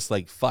powerless,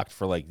 like fucked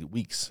for like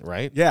weeks,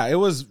 right? Yeah, it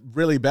was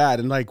really bad.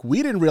 And like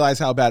we didn't realize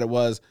how bad it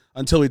was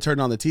until we turned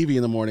on the TV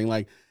in the morning.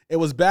 Like it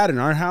was bad in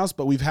our house,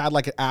 but we've had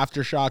like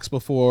aftershocks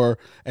before.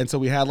 And so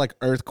we had like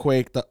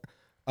earthquake, the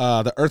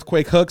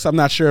earthquake hooks. I'm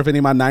not sure if any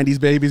of my 90s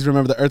babies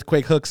remember the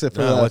earthquake hooks.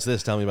 What's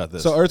this? Tell me about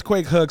this. So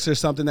earthquake hooks are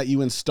something that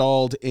you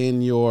installed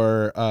in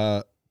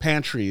your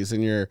pantries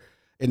in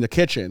the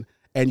kitchen,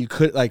 and you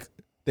could like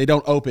they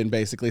don't open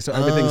basically, so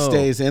everything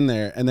stays in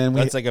there. And then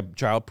it's like a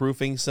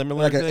child-proofing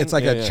similar thing? It's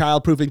like a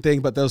child-proofing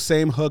thing, but those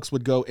same hooks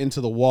would go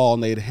into the wall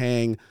and they'd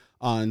hang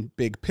on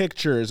big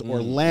pictures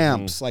or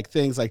lamps, like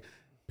things like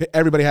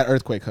everybody had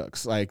earthquake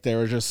hooks. Like they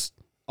were just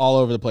all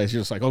over the place.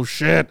 You're just like, oh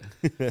shit,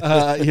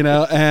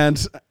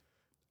 and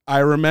I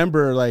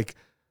remember like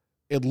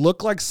it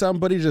looked like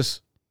somebody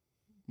just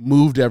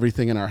moved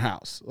everything in our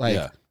house.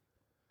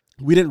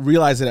 We didn't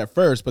realize it at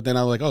first, but then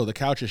I was like, oh, the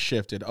couch is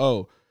shifted.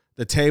 Oh,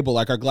 the table,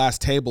 like our glass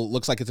table,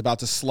 looks like it's about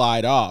to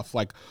slide off.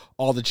 Like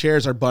all the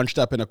chairs are bunched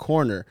up in a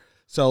corner.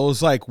 So it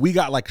was like we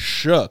got like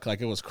shook.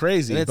 Like it was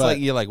crazy. And it's like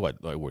you're like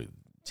what? Like we're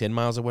 10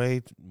 miles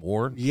away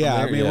more? Yeah,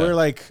 I mean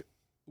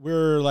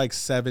we're like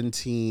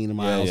 17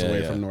 miles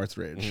away from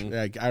Northridge. Mm-hmm.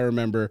 Like I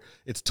remember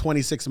it's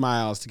 26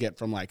 miles to get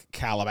from like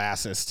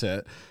Calabasas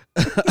to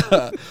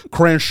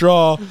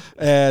Crenshaw,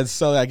 and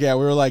so like we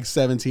were like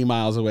 17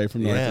 miles away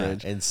from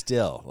Northridge, and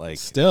still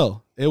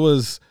it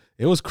was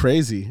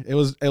crazy. It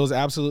was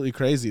absolutely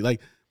crazy. Like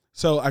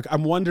so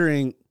I'm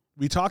wondering,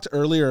 we talked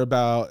earlier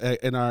about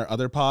in our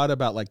other pod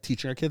about like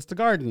teaching our kids to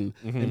garden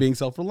and being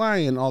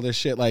self-reliant and all this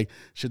shit. Like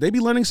should they be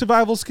learning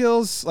survival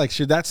skills? Like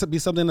should that be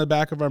something in the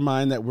back of our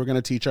mind that we're going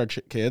to teach our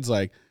kids?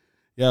 Like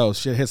yo,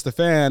 shit hits the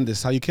fan. This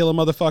is how you kill a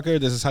motherfucker.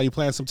 This is how you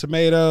plant some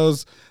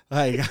tomatoes.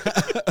 Like,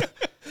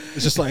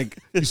 it's just like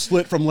you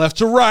split from left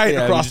to right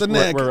across the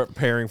neck. We're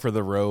preparing for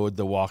the road,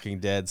 the Walking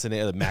Dead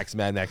scenario, the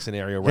Mad Max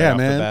scenario right Yeah, off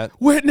man. the bat.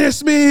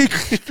 Witness me.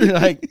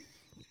 Like,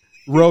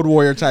 Road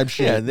Warrior type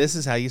shit. Yeah, this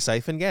is how you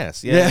siphon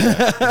gas. Yeah.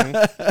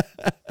 Mhm.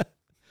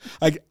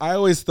 Like, I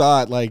always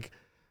thought, like,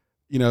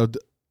 you know,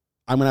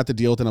 I'm gonna have to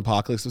deal with an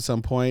apocalypse at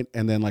some point,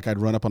 and then like I'd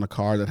run up on a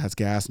car that has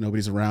gas,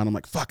 nobody's around. I'm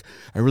like, fuck,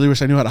 I really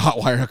wish I knew how to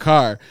hotwire a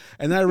car.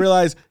 And then I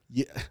realized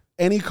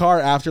any car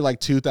after like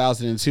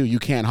 2002, you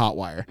can't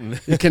hotwire.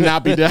 It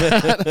cannot be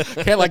done.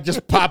 Can't like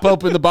just pop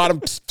open the bottom.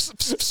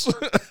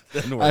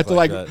 Doesn't work I have to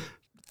like that.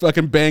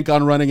 fucking bank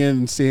on running in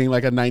and seeing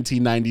like a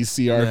 1990s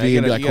CRV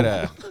and be like, you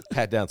gotta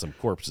pat down some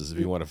corpses if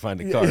you want to find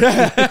a car.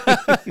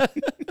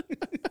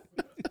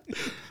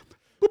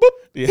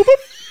 Yeah.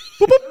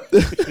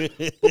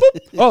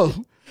 oh,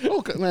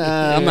 okay.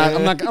 Nah,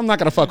 I'm not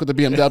gonna fuck with the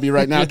BMW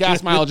right now.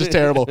 Gas mileage is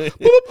terrible.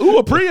 Ooh,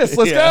 a Prius.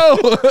 Let's go.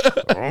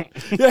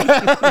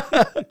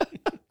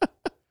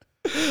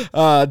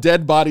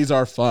 Dead bodies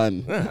are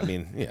fun. I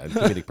mean, yeah,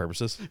 comedic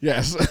purposes.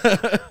 Yes.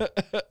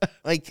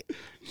 Like,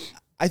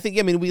 I think,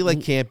 I mean, we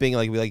like camping,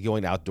 like we like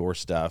going outdoor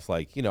stuff.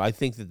 Like, you know, I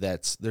think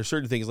there's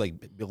certain things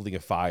like building a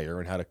fire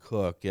and how to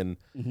cook and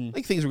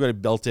like things we're going to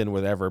built in,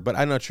 whatever. But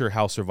I'm not sure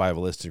how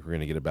survivalistic we're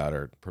going to get about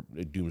our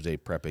doomsday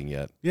prepping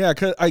yet. Yeah,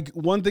 cause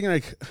one thing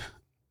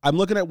I'm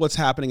looking at what's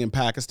happening in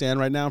Pakistan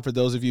right now. For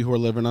those of you who are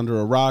living under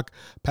a rock,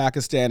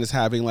 Pakistan is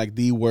having like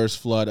the worst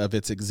flood of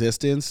its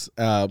existence,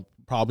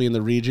 probably in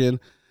the region.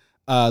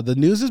 The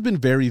news has been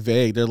very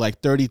vague. They're like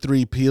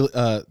 33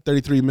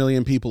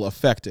 million people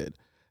affected.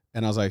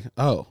 And I was like,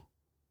 oh.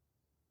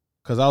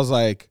 Because I was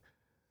like,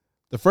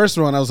 the first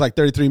one, I was like,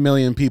 33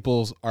 million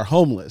people are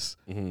homeless.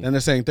 Mm-hmm. Then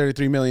they're saying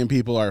 33 million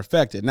people are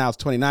affected. Now it's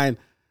 29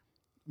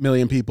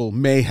 million people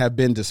may have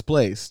been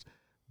displaced.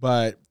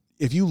 But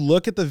if you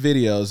look at the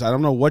videos, I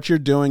don't know what you're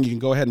doing. You can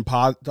go ahead and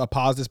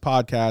pause this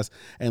podcast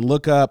and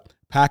look up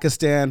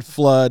Pakistan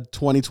flood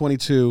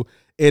 2022.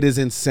 It is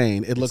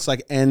insane. It looks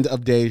like end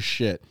of day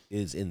shit. It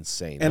is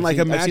insane. And like,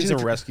 I've imagine seen some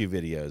if- rescue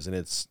videos, and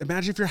it's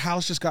Imagine if your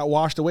house just got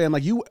washed away. I'm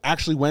like, you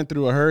actually went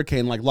through a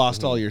hurricane, like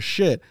lost all your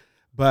shit,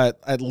 but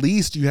at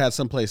least you had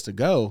some place to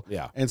go.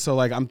 Yeah. And so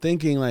like, I'm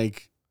thinking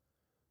like,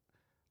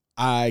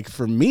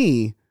 for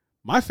me,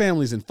 my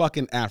family's in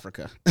fucking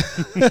Africa.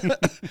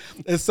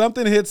 If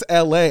something hits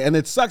LA, and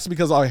it sucks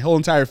because our whole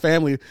entire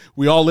family,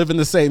 we all live in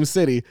the same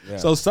city. Yeah.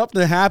 So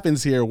something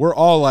happens here, we're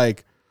all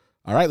like,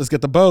 all right, let's get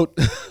the boat.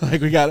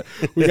 Like we got a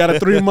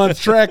 3-month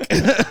trek.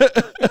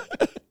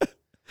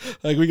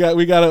 Like we got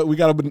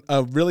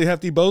a really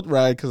hefty boat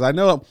ride, because I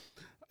know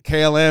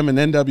KLM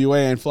and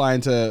NWA ain't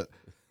flying to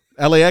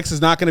LAX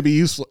is not going to be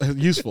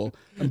useful.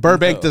 And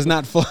Burbank does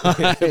not fly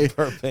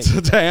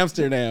to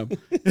Amsterdam.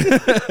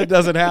 It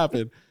doesn't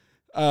happen.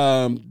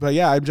 But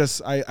yeah,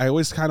 I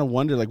always kind of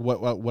wonder like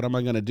what am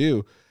I going to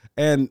do?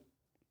 And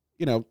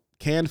you know,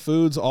 canned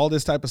foods, all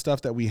this type of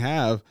stuff that we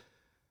have,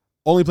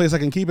 only place I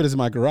can keep it is in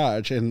my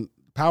garage, and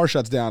power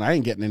shuts down. I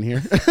ain't getting in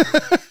here.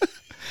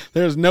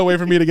 There's no way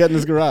for me to get in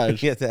this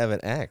garage. you have to have an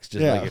axe,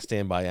 just Yeah. like a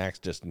standby axe,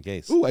 just in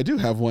case. Ooh, I do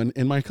have one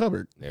in my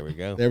cupboard. There we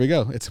go. There we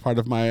go. It's part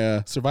of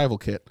my survival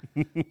kit.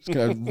 Just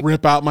gonna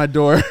rip out my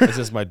door. Is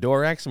this my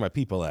door axe or my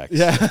people axe?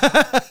 Yeah.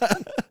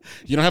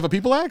 You don't have a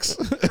people axe?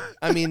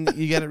 I mean,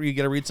 you gotta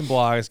read some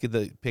blogs,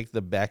 pick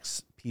the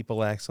best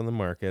people axe on the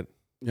market.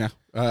 Yeah.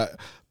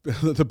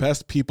 The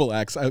best people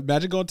axe. I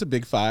imagine going to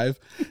Big Five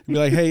and be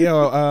like, hey,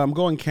 yo, I'm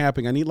going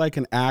camping. I need like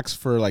an axe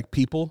for like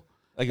people.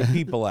 Like a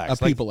people axe.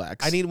 A people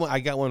axe. I need one. I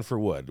got one for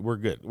wood. We're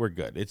good.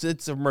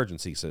 It's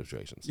emergency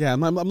situations. Yeah, I'm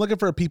looking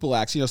for a people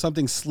axe. You know,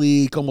 something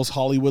sleek, almost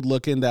Hollywood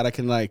looking that I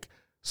can like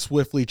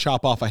swiftly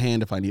chop off a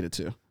hand if I needed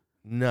to.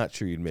 Not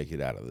sure you'd make it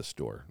out of the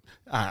store.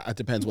 It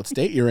depends what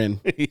state you're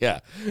in. Yeah.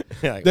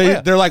 Like,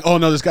 They're like, oh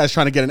no, this guy's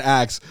trying to get an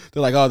axe.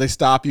 They're like, oh, they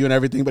stop you and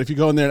everything. But if you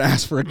go in there and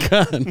ask for a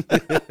gun,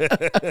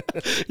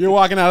 you're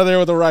walking out of there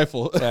with a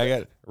rifle. I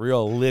got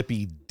real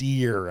lippy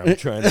deer I'm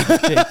trying to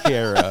take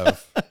care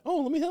of.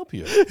 Oh, let me help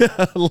you.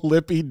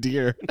 Lippy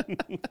deer.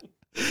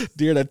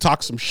 Deer that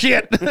talks some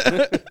shit.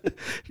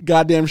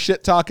 Goddamn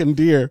shit talking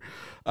deer.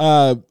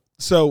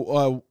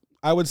 So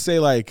I would say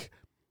like,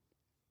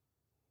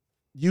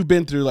 you've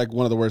been through like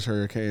one of the worst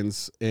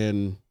hurricanes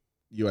in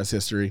U.S.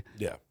 history.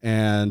 Yeah.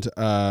 And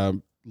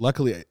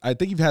luckily, I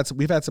think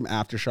we've had some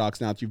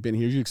aftershocks now that you've been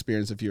here. You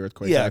experienced a few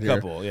earthquakes Yeah, out a here.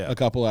 couple. Yeah. A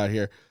couple out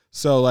here.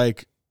 So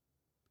like,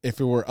 if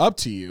it were up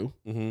to you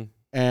Mm-hmm.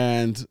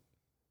 and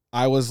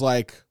I was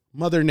like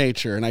Mother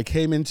Nature and I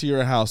came into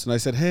your house and I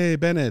said, hey,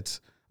 Bennett,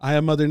 I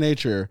am Mother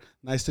Nature.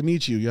 Nice to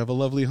meet you. You have a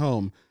lovely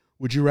home.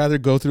 Would you rather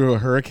go through a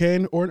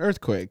hurricane or an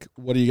earthquake?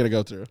 What are you going to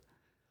go through?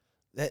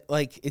 That,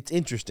 like, it's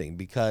interesting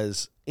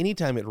because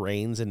anytime it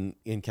rains in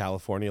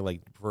California,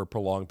 like for a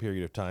prolonged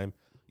period of time,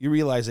 you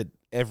realize that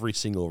every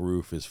single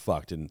roof is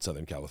fucked in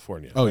Southern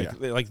California. Oh,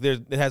 like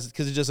it has,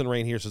 because it doesn't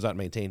rain here, so it's not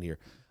maintained here.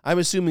 I'm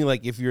assuming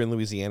like if you're in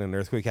Louisiana and an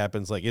earthquake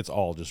happens, like it's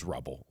all just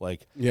rubble.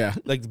 Like Yeah.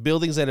 like the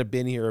buildings that have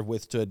been here have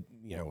withstood,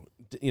 you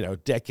know,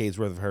 decades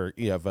worth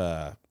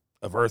of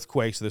of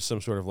earthquakes. There's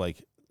some sort of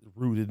like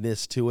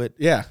rootedness to it.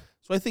 Yeah.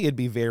 So I think it'd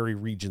be very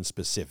region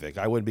specific.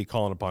 I wouldn't be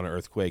calling upon an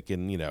earthquake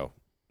in,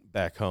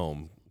 back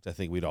home. I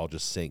think we'd all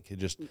just sink. It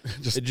just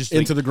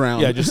into the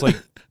ground. Yeah, just like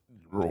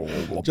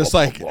just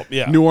like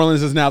yeah. New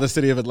Orleans is now the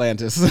city of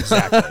Atlantis.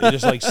 Exactly.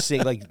 Just like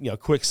sink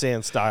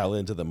quicksand style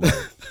into the mud.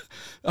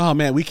 Oh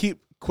man,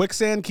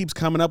 quicksand keeps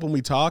coming up when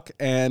we talk,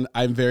 and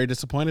I'm very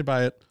disappointed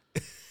by it.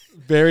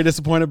 Very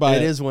disappointed by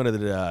it. It is one of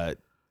the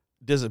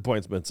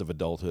disappointments of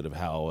adulthood of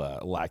how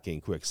lacking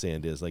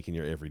quicksand is, like in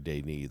your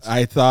everyday needs.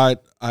 I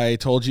thought I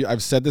told you,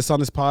 I've said this on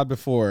this pod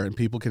before, and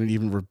people can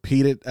even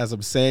repeat it as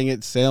I'm saying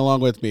it. Say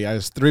along with me.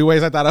 There's 3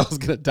 ways I thought I was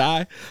going to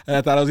die. And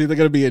I thought I was either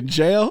going to be in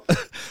jail,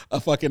 a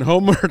fucking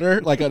home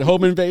murder, like a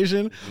home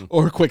invasion,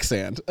 or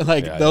quicksand.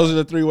 Like those are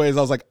the 3 ways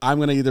I was like, I'm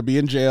going to either be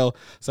in jail,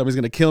 somebody's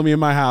going to kill me in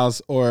my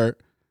house, or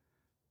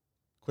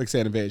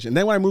quicksand invasion. And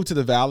then when I moved to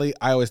the valley,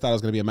 I always thought I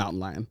was going to be a mountain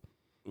lion.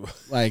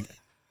 Like,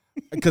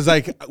 because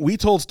like we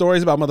told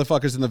stories about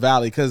motherfuckers in the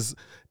valley because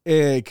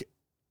it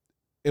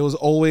was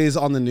always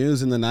on the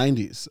news in the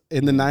 90s.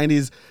 In the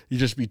 90s, you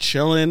just be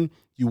chilling.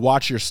 You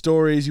watch your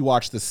stories. You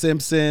watch The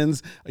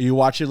Simpsons. You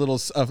watch your little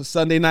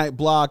Sunday night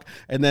block.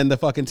 And then the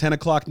fucking 10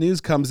 o'clock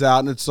news comes out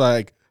and it's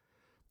like,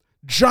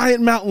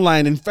 giant mountain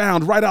lion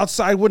found right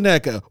outside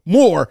Winnetka.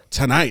 More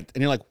tonight.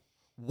 And you're like,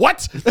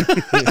 what?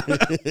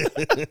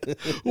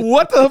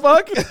 What the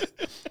fuck?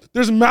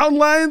 There's mountain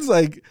lions?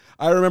 Like,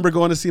 I remember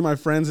going to see my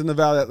friends in the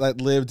valley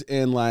that lived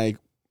in like,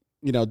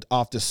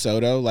 off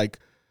DeSoto, like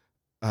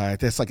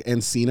this like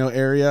Encino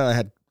area. I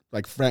had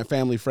like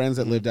family friends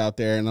that lived out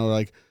there, and they were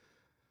like,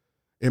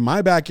 in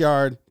my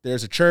backyard,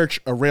 there's a church,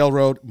 a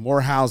railroad,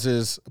 more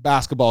houses, a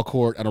basketball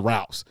court, and a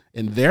Rouse.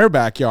 In their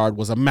backyard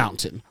was a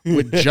mountain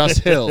with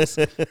just hills.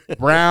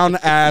 Brown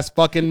ass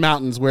fucking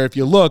mountains where if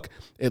you look,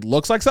 it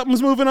looks like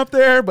something's moving up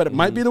there, but it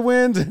might be the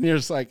wind. And you're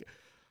just like,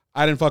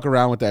 I didn't fuck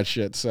around with that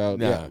shit. So,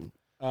 yeah.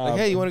 Like,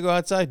 hey, you want to go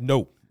outside?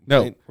 No.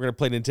 No. We're going to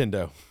play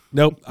Nintendo.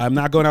 Nope, I'm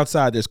not going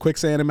outside. There's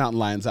quicksand and mountain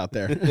lions out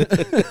there.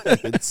 I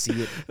can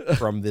see it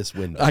from this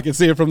window. I can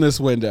see it from this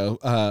window.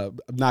 I'm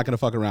not going to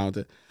fuck around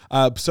with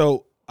it.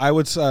 So I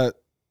would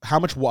how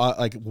much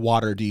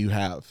water do you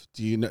have?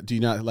 Do you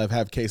not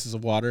have cases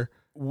of water?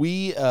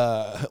 We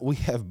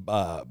have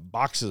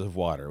boxes of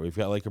water. We've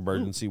got like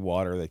emergency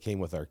water that came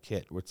with our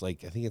kit. Which I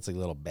think it's like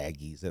little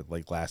baggies that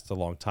like last a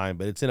long time,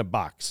 but it's in a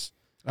box.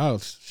 Oh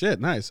shit,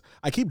 nice.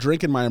 I keep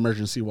drinking my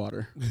emergency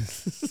water.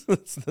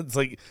 That's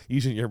like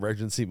using your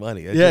emergency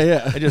money.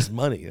 That's just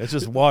money. That's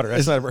just water.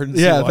 That's not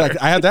emergency water. In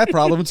fact, I have that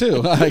problem too.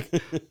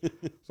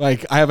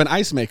 Like I have an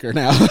ice maker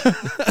now.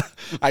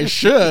 I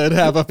should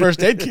have a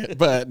first aid kit,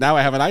 but now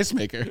I have an ice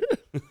maker.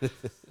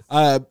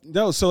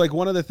 No, so like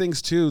one of the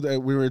things too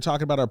that we were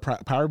talking about our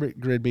power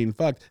grid being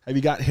fucked. Have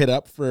you got hit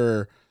up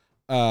for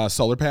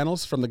solar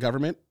panels from the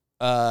government?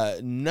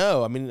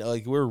 No, I mean,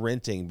 like we're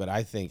renting, but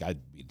I think I'd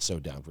be so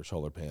down for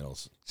solar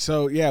panels.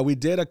 So yeah, we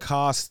did a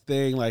cost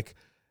thing. Like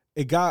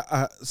it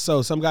got,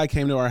 so some guy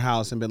came to our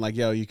house and been like,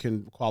 yo, you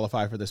can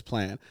qualify for this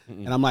plan.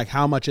 Mm-mm. And I'm like,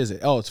 how much is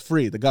it? Oh, it's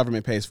free. The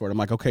government pays for it. I'm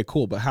like, okay,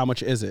 cool. But how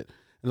much is it?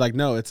 And like,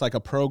 no, it's like a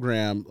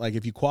program. Like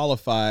if you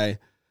qualify,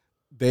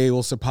 they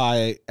will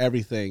supply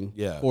everything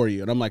for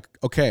you. And I'm like,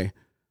 okay,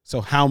 so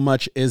how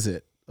much is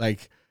it?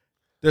 Like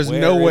there's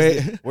no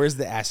way. Where's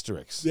the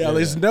asterisk? Yeah,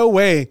 there's no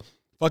way.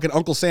 Fucking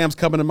Uncle Sam's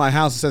coming to my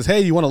house and says, hey,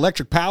 you want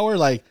electric power?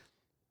 Like,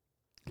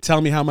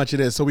 tell me how much it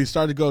is. So we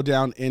started to go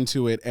down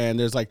into it, and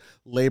there's like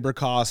labor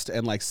cost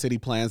and like city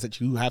plans that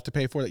you have to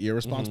pay for that you're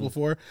responsible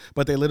for.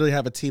 But they literally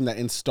have a team that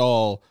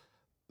install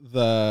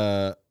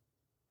the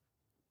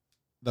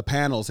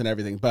panels and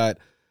everything. But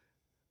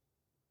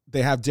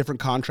they have different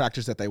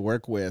contractors that they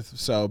work with.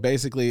 So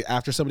basically,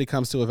 after somebody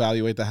comes to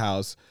evaluate the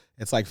house,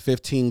 it's like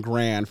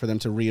 $15,000 for them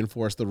to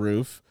reinforce the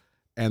roof.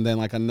 And then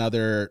like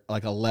another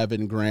like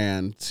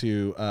 $11,000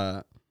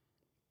 to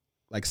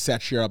like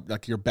set your up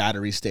like your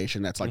battery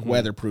station that's like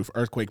weatherproof,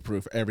 earthquake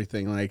proof,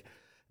 everything. Like,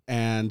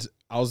 and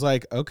I was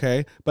like,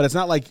 okay, but it's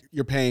not like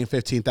you're paying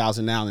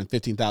 $15,000 now and then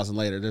 $15,000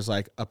 later. There's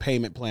like a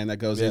payment plan that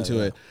goes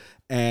into it,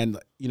 and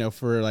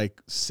for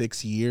like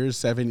 6 years,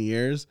 7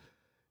 years,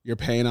 you're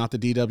paying out the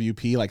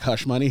DWP like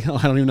hush money.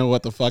 I don't even know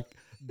what the fuck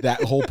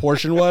that whole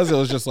portion was. It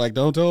was just like,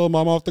 don't tell them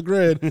I'm off the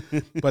grid.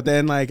 But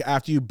then like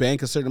after you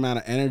bank a certain amount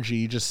of energy,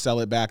 you just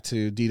sell it back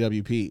to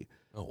DWP.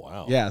 Oh,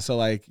 wow. Yeah. So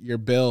like your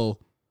bill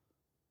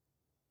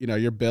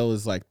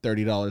is like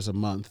 $30 a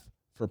month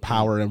for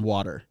power and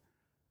water.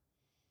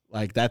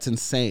 Like that's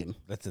insane.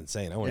 That's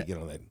insane. I want to get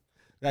on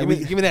that.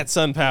 Give me that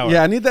sun power.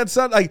 Yeah. I need that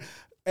sun. Like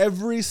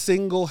every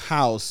single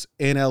house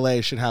in LA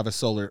should have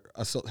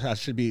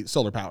should be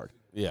solar powered.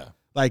 Yeah.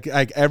 Like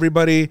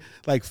everybody,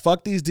 like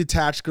fuck these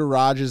detached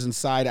garages and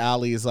side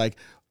alleys. Like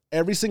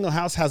every single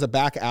house has a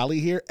back alley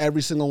here.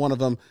 Every single one of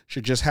them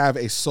should just have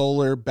a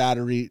solar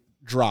battery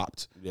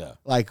dropped. Yeah.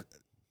 Like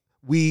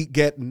we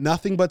get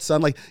nothing but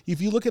sun. Like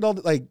if you look at all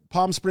like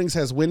Palm Springs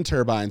has wind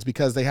turbines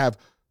because they have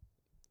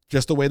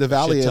just the way the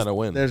valley Shit is. ton of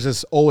wind. There's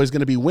just always going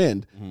to be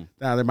wind. Mm-hmm.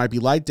 Now there might be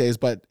light days,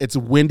 but it's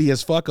windy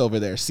as fuck over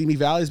there. Simi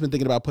Valley's been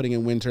thinking about putting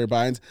in wind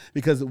turbines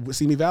because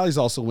Simi Valley's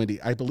also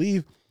windy. I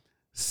believe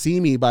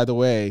Simi, by the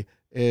way,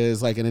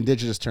 is like an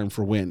indigenous term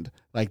for wind.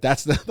 Like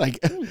that's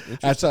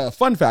that's a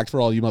fun fact for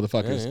all you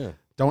motherfuckers. Yeah.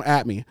 Don't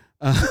at me.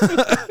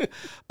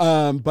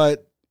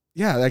 But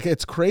yeah, like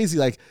it's crazy.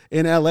 Like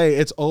in LA,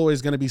 it's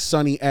always going to be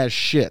sunny as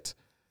shit.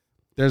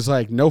 There's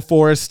like no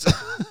forest.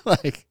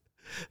 Like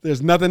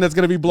there's nothing that's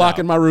going to be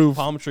blocking my roof.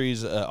 Palm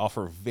trees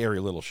offer very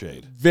little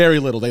shade. Very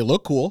little. They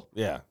look cool.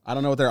 Yeah. I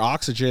don't know what their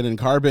oxygen and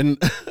carbon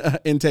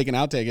intake and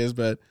outtake is,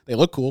 but they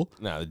look cool.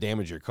 No, they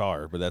damage your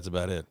car, but that's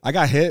about it. I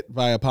got hit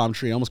by a palm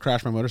tree. I almost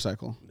crashed my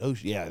motorcycle. Oh,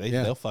 yeah,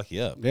 they'll fuck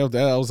you up.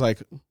 I was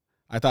like,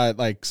 I thought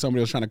like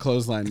somebody was trying to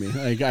clothesline me.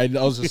 Like I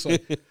was just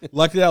like,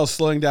 luckily I was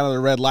slowing down at the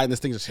red light and this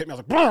thing just hit me. I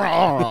was like,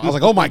 I was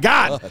like, oh my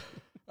God.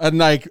 And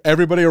like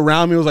everybody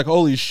around me was like,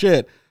 holy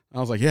shit. I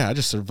was like, yeah, I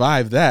just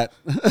survived that.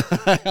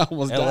 I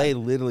almost LA died.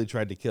 literally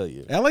tried to kill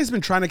you. LA's been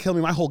trying to kill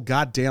me my whole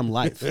goddamn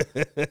life.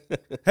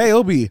 Hey,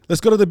 Obi, let's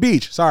go to the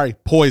beach. Sorry,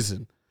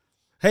 poison.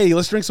 Hey,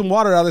 let's drink some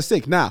water out of the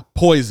sink. Nah,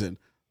 poison.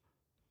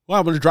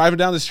 Well, I'm driving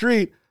down the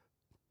street.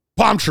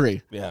 Palm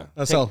tree. Yeah.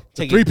 So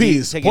Take three a deep-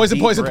 P's. take a Poison,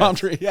 deep poison, breath. palm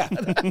tree. Yeah.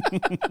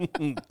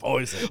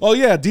 Poison. Oh,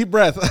 yeah, deep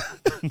breath.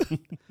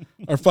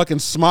 Our fucking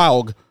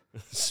Smaug.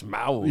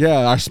 Smaug.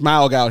 Yeah, our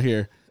Smaug out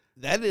here.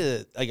 That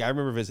is, like, I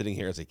remember visiting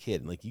here as a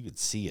kid, and, like, you could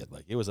see it.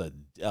 Like, it was a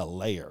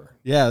layer.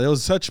 Yeah, there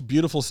was such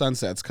beautiful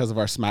sunsets because of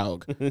our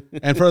Smaug.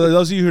 And for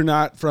those of you who are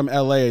not from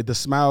LA, the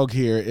Smaug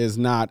here is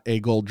not a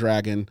gold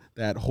dragon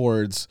that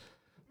hoards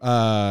in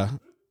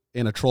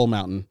a troll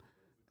mountain.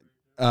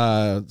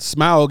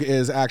 Smaug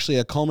is actually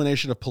a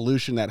culmination of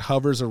pollution that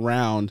hovers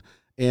around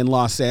in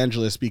Los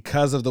Angeles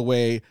because of the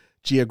way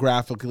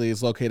geographically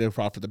it's located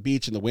off of the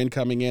beach and the wind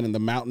coming in and the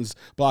mountains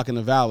blocking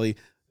the valley.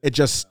 It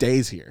just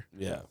stays here.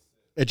 Yeah.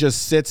 It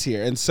just sits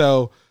here. And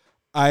so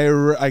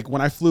like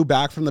when I flew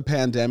back from the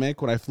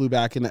pandemic, when I flew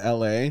back into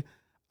LA,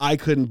 I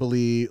couldn't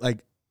believe like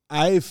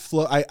I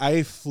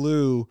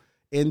flew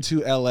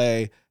into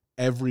LA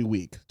every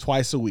week,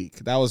 twice a week.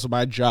 That was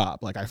my job.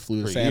 Like I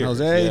flew to For San years,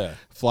 Jose, yeah.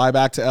 fly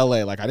back to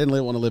LA. Like I didn't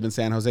want to live in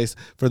San Jose.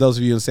 For those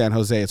of you in San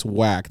Jose, it's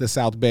whack. The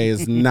South Bay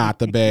is not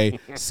the Bay.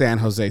 San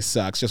Jose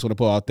sucks. Just want to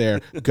put out there,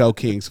 go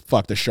Kings,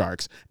 fuck the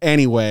Sharks.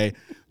 Anyway,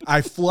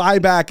 I fly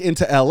back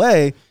into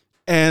LA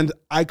and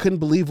I couldn't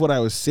believe what I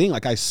was seeing.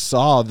 Like I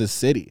saw the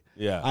city.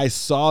 Yeah. I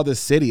saw the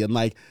city and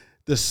like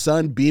the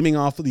sun beaming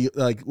off of the,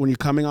 like when you're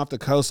coming off the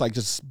coast, like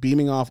just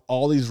beaming off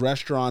all these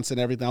restaurants and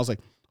everything. I was like,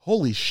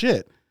 holy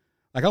shit.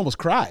 Like I almost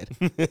cried.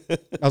 I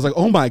was like,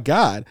 oh my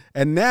God.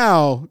 And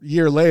now, a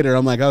year later,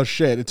 I'm like, oh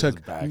shit. It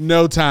took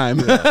no time.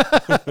 Yeah.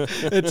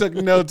 It took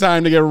no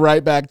time to get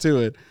right back to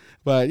it.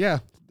 But yeah,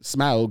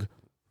 Smaug.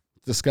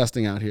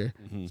 Disgusting out here.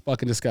 Mm-hmm. It's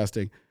fucking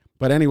disgusting.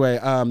 But anyway,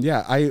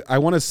 yeah, I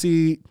want to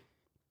see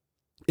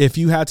if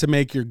you had to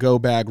make your go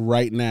bag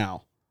right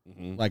now.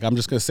 Mm-hmm. Like I'm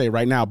just going to say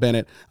right now,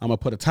 Bennett, I'm going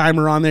to put a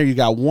timer on there. You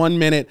got 1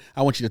 minute.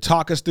 I want you to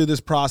talk us through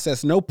this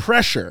process. No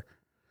pressure.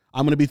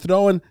 I'm going to be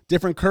throwing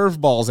different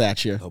curveballs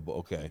at you. Oh,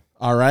 okay.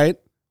 All right.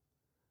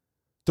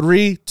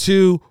 3,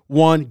 2,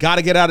 1. Got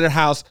to get out of the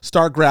house.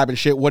 Start grabbing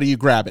shit. What are you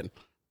grabbing?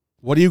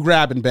 What are you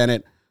grabbing,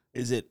 Bennett?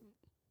 Is it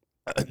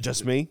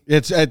just me?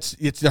 It's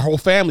the whole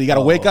family. You got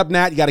to wake up,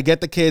 Nat. You got to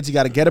get the kids. You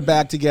got to get a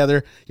bag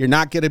together. You're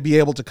not going to be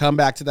able to come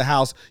back to the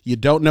house. You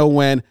don't know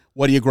when.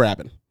 What are you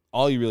grabbing?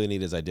 All you really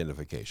need is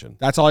identification.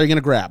 That's all you're going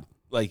to grab.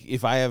 Like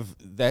if I have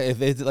that,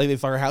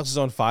 if our house is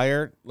on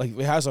fire, like if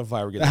the house is on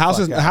fire, we're getting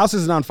the house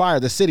isn't on fire.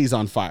 The city's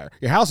on fire.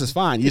 Your house is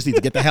fine. You just need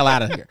to get the hell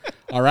out of here.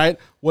 All right.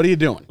 What are you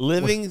doing?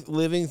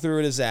 Living through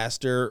a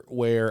disaster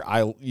where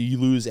you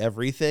lose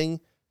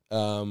everything.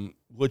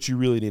 What you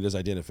really need is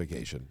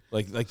identification,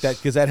 like that,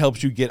 because that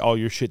helps you get all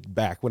your shit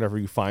back whenever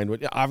you find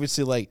what.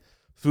 Obviously, like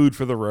food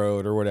for the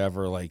road or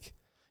whatever. Like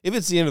if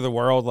it's the end of the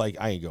world, like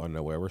I ain't going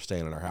nowhere. We're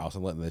staying in our house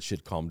and letting that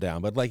shit calm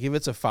down. But like if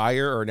it's a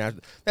fire or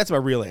that's my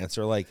real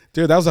answer. Like,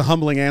 dude, that was a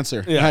humbling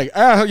answer. Yeah. Like,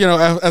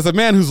 as a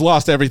man who's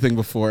lost everything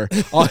before,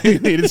 all you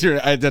need is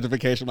your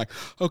identification. I'm like,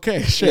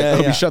 okay, shit,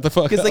 yeah. Shut the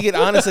fuck up. Because like it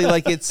honestly,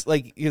 it's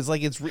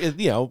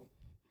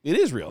it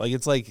is real. Like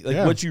it's like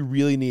what you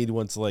really need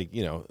once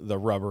the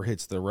rubber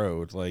hits the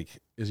road. Like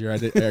is your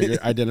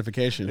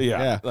identification.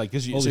 Yeah. Like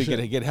because you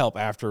can get help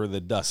after the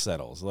dust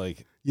settles.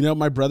 Like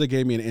my brother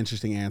gave me an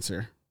interesting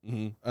answer.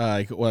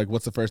 Mm-hmm. Like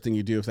what's the first thing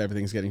you do if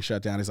everything's getting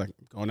shut down? He's like,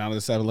 going down to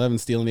the 7-Eleven,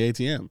 stealing the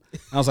ATM.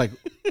 I was like,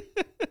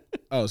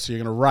 oh, so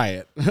you're gonna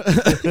riot?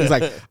 He's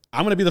like,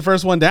 I'm gonna be the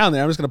first one down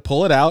there. I'm just gonna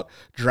pull it out,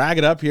 drag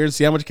it up here, and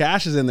see how much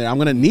cash is in there. I'm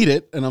gonna need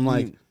it. And I'm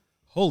like,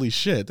 holy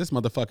shit, this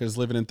motherfucker is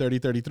living in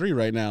 3033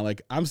 right now.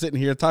 Like I'm sitting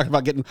here talking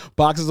about getting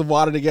boxes of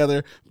water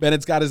together.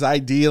 Bennett's got his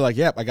ID. Like,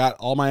 yep, I got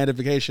all my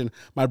identification.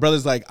 My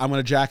brother's like, I'm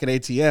gonna jack an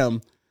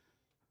ATM.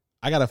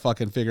 I got to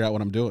fucking figure out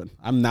what I'm doing.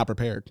 I'm not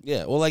prepared.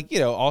 Yeah. Well,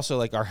 also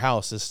like our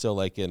house is still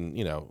like in,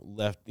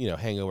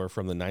 hangover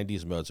from the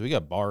 90s mode. So we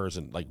got bars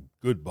and like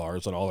good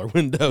bars on all our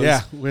windows. Yeah.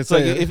 So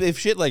like if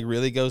shit like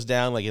really goes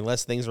down, like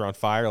unless things are on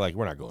fire, like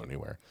we're not going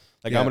anywhere.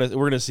 Like Yeah.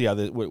 we're gonna see how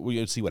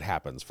we see what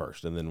happens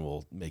first, and then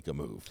we'll make a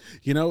move.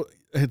 You know,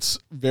 it's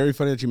very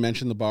funny that you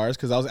mentioned the bars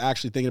because I was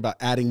actually thinking about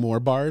adding more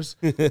bars.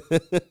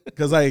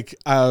 Because like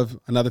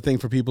another thing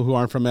for people who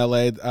aren't from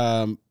LA,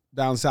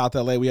 down South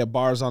LA, we have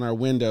bars on our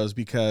windows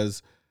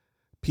because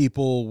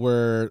people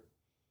were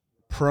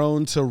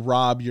prone to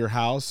rob your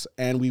house,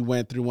 and we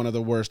went through one of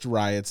the worst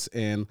riots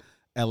in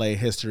LA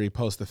history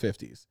post the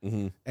 50s.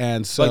 Mm-hmm.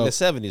 And so like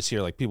the 70s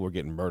here, like people were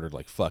getting murdered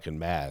like fucking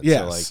mad.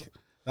 yes. So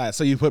like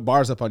So you put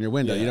bars up on your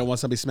window. Yeah. You don't want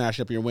somebody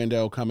smashing up your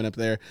window, coming up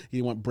there.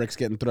 You don't want bricks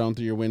getting thrown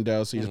through your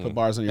window, so you just put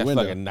bars on your that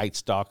window. fucking Night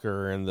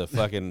Stalker and the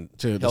fucking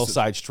Dude, this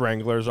Hillside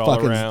Stranglers all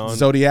fucking around.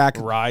 Zodiac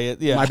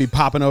Riot. Yeah. might be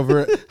popping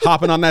over,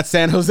 hopping on that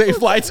San Jose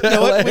flight to You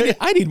know LA. what?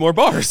 I need more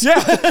bars.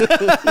 Yeah.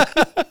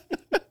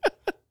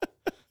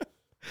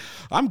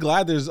 I'm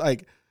glad there's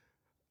like,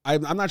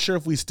 I'm not sure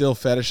if we still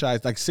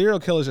fetishize, like serial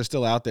killers are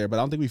still out there, but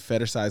I don't think we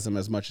fetishize them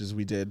as much as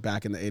we did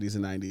back in the 80s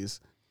and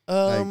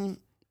 90s.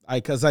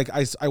 Because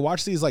I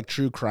watch these like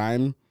true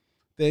crime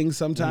things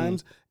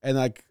sometimes, and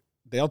like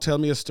they'll tell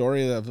me a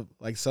story of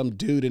like some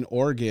dude in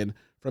Oregon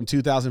from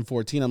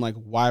 2014. I'm like,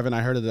 why haven't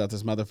I heard about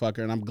this motherfucker?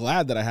 And I'm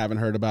glad that I haven't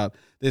heard about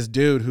this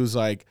dude who's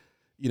like,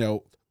 you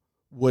know,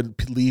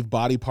 would leave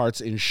body parts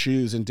in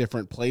shoes in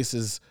different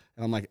places,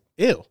 and I'm like,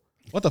 ew,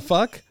 what the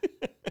fuck?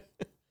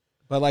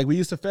 But like we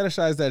used to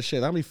fetishize that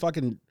shit. How many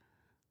fucking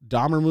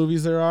Dahmer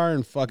movies there are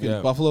and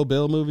fucking Buffalo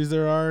Bill movies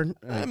there are?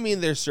 I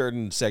mean, there's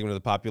certain segment of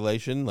the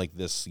population, like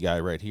this guy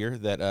right here,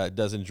 that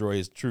does enjoy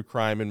his true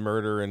crime and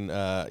murder and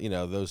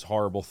those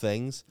horrible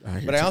things.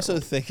 But I also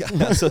think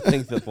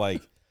that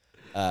like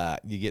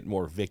you get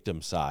more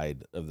victim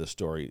side of the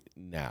story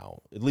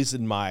now, at least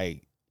in my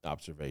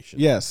observation.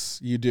 Yes,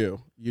 you do.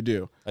 You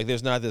do. Like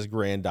there's not this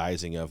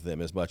grandizing of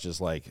them as much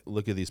as like,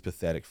 look at these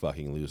pathetic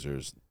fucking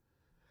losers,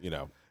 you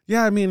know.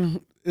 Yeah, I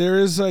mean, there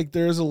is a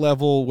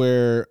level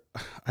where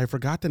I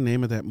forgot the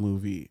name of that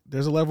movie.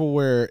 There's a level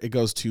where it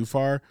goes too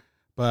far,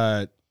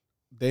 but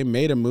they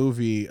made a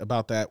movie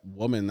about that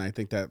woman. I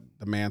think that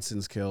the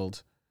Mansons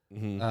killed,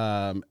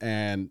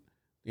 and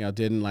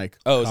didn't like.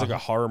 Oh, it's like a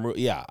horror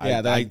movie. Yeah,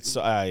 yeah.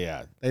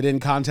 They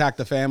didn't contact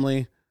the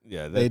family.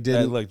 Yeah, they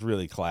didn't. That looked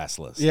really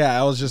classless. Yeah,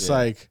 I was just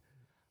like,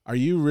 are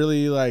you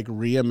really like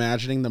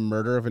reimagining the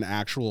murder of an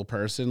actual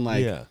person?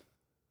 Like,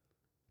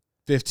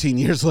 15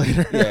 years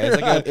later. Yeah,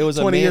 it's like it was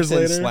 20 a years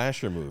later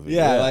slasher movie.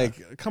 Yeah,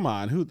 like, come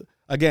on. Who?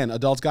 Again,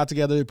 adults got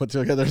together, they put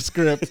together a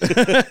script.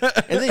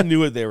 And they knew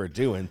what they were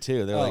doing,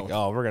 too. They're like,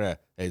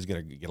 he's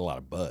going to get a lot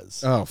of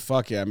buzz. Oh,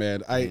 fuck yeah,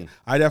 man. I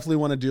definitely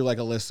want to do like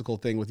a listicle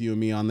thing with you and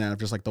me on that of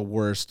just like the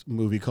worst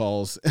movie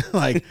calls.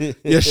 Like,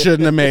 you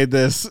shouldn't have made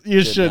this.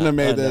 You shouldn't have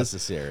made this.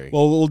 Unnecessary.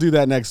 Well, we'll do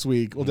that next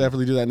week. We'll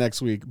definitely do that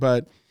next week.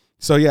 But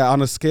so, yeah,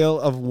 on a scale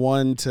of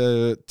 1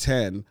 to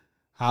 10,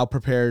 how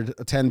prepared,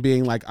 10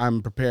 being like,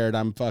 I'm prepared,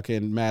 I'm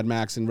fucking Mad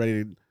Max and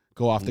ready to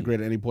go off the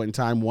grid at any point in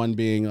time. 1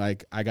 being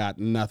like, I got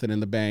nothing in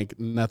the bank,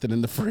 nothing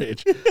in the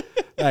fridge.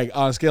 Like,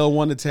 on a scale of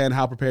 1 to 10,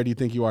 how prepared do you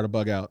think you are to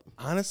bug out?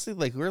 Honestly,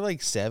 like, we're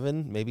like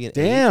 7, maybe an 8.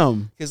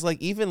 Damn. Because, like,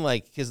 even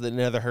like, because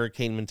another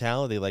hurricane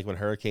mentality, like when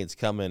hurricanes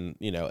come and,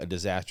 a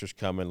disaster's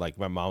coming, like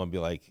my mom would be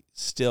like,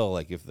 still,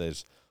 like, if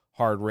there's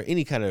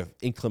any kind of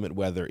inclement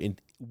weather,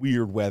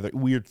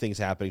 weird things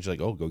happening, she's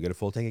like, oh, go get a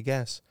full tank of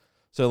gas.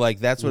 So like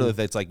that's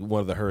that's like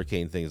one of the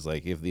hurricane things.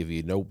 Like if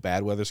you know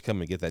bad weather's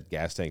coming, get that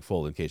gas tank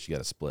full in case you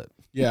got to split.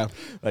 Yeah,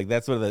 like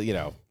that's one of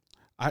the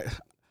I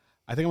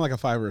think I'm like a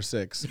 5 or a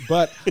 6,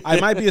 but I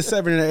might be a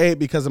 7 and an 8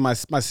 because of my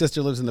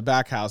sister lives in the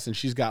back house and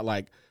she's got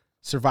like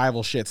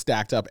survival shit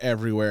stacked up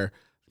everywhere.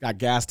 Got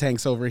gas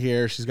tanks over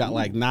here. She's got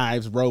like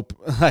knives, rope.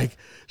 Like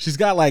she's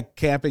got like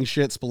camping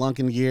shit,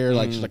 spelunking gear.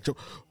 Like she's like,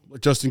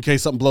 just in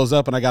case something blows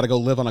up and I got to go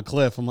live on a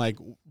cliff. I'm like,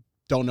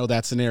 don't know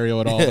that scenario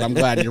at all, but I'm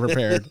glad you're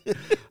prepared.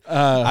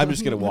 I'm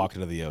just gonna walk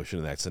into the ocean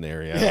in that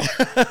scenario.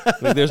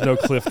 Like, there's no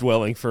cliff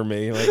dwelling for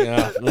me. Like,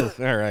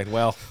 all right,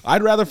 well,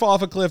 I'd rather fall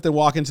off a cliff than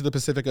walk into the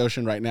Pacific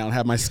Ocean right now and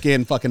have my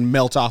skin fucking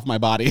melt off my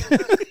body.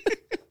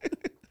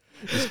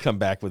 Just come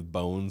back with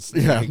bones.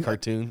 Yeah,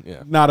 cartoon.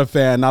 Yeah, not a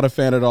fan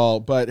at all.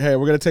 But hey,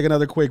 we're gonna take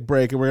another quick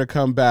break and we're gonna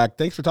come back.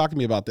 Thanks for talking to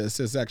me about this.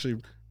 It's actually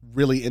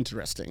really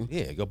interesting.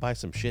 Yeah, go buy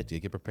some shit.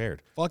 You get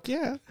prepared. Fuck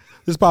yeah.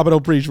 This is Papa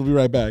Don't Preach. We'll be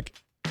right back.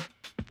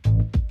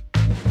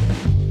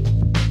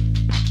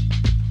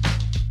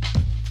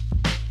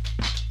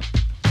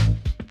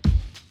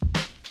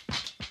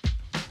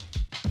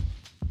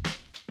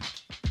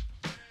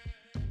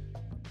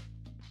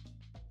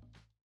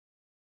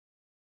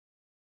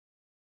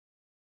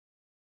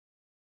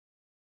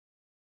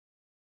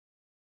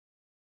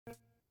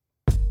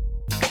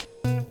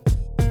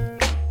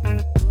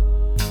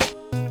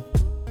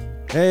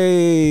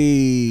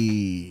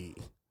 Hey,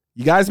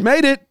 you guys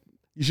made it.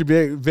 You should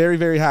be very,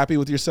 very happy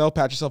with yourself.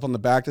 Pat yourself on the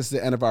back. This is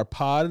the end of our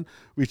pod.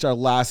 Reached our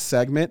last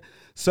segment.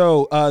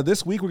 So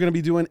this week we're going to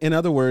be doing In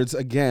Other Words,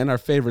 again, our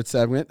favorite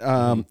segment.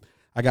 I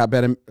got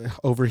Ben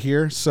over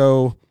here.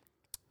 So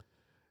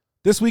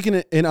this week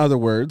in Other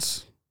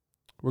Words,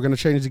 we're going to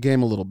change the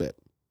game a little bit.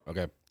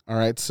 Okay. All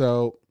right.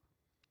 So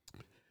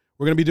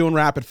we're going to be doing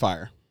rapid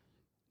fire.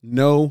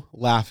 No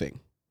laughing.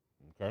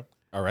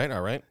 All right,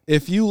 all right.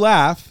 If you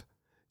laugh,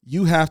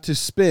 you have to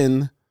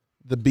spin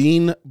the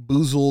Bean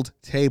Boozled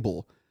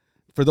table.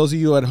 For those of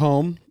you at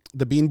home,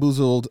 the Bean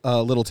Boozled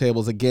little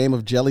table is a game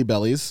of Jelly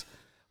Bellies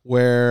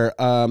where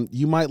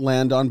you might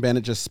land on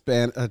Ben. Just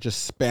span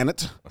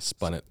it. I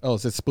spun it. Oh,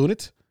 is it spoon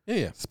it?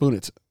 Yeah. Spoon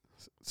it.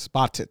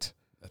 Spot it.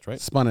 That's right.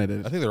 Spun it.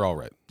 I think they're all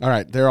right. All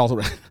right, they're all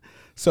right.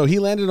 So he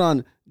landed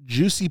on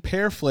juicy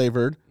pear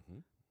flavored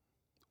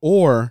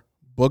or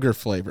booger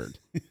flavored.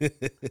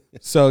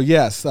 So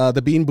yes,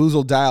 the Bean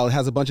Boozled dial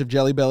has a bunch of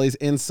Jelly Bellies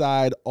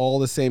inside, all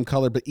the same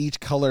color, but each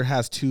color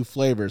has 2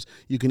 flavors.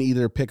 You can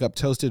either pick up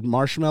toasted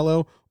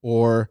marshmallow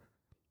or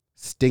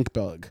stink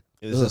bug.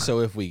 So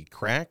if we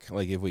crack,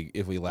 like if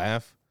we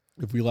laugh,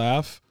 If we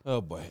laugh.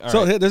 oh boy. All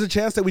So right. there's a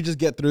chance that we just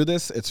get through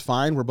this. It's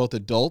fine. We're both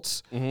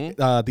adults. Mhm.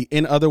 The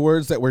in other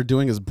words that we're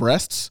doing is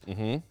breasts.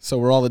 Mhm. So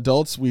we're all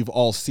adults. We've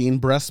all seen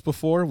breasts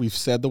before. We've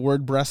said the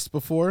word breasts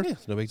before. Yeah,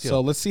 it's no big deal.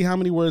 So let's see how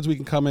many words we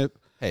can come up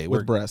Hey,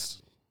 with we're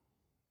breasts.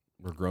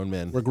 grown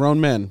men. We're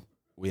grown men.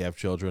 We have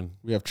children.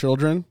 We have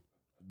children.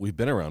 We've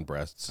been around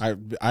breasts. I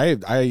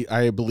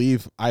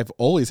believe I've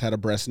always had a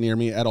breast near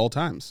me at all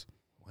times.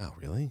 Wow,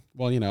 really?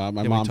 Well, you know,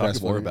 my Can mom we talk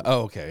breastfed more me. about?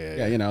 Oh, okay.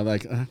 Yeah, you know,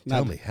 like Tell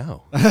not, me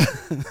how.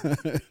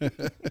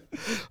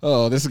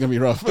 Oh, this is gonna be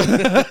rough.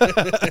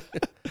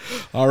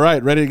 All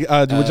right, ready?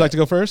 Would you like to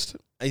go first?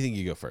 I think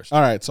you go first. All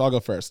right, so I'll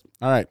go first.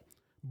 All right,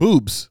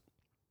 boobs,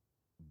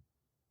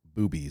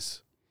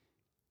 Boobies,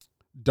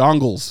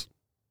 dongles,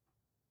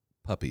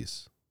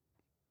 puppies,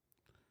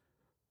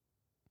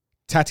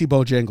 tatty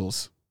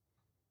bojangles,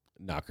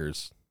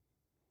 knockers,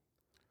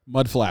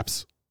 mud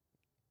flaps,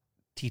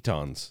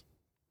 tetons,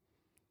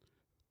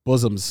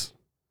 bosoms,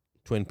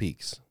 Twin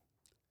Peaks,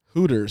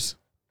 hooters,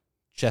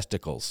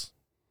 chesticles,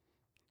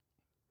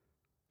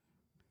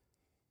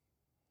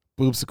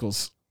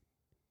 boobsicles,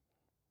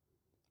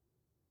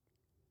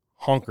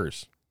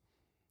 honkers,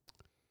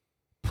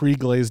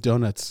 pre-glazed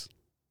donuts,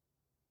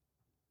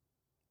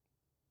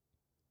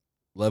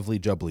 lovely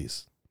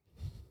jubblies.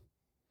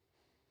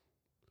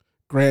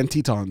 grand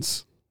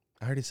tetons.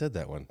 I already said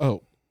that one.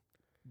 Oh,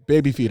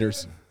 baby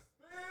feeders.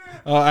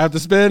 I have to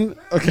spin.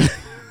 Okay.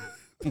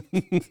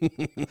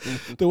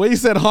 The way you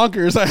said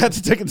honkers, I had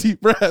to take a deep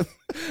breath.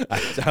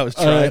 I was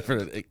trying right. for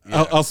it.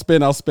 I'll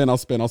spin.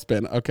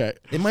 Okay.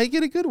 It might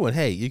get a good one.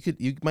 Hey,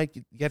 you might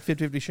get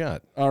 50-50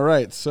 shot. All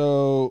right.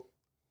 So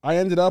I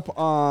ended up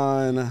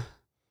on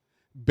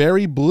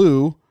berry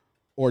blue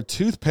or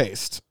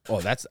toothpaste. Oh,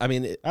 that's. I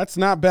mean, That's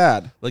not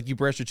bad. like you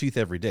brush your teeth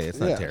every day. It's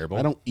not Yeah, terrible.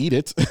 I don't eat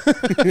it. It's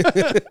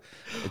that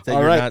All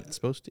you're right. not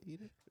supposed to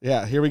eat it.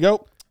 Yeah, here we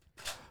go.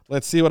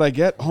 Let's see what I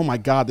get. Oh my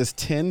God, this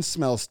tin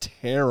smells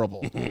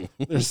terrible.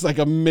 There's like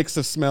a mix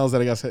of smells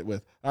that I got hit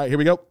with. All right, here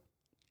we go.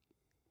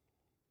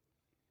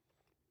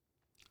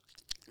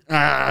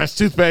 It's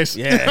toothpaste.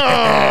 Yeah.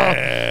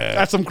 Oh,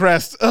 that's some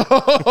Crest.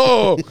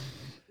 Oh,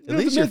 At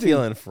least you're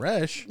feeling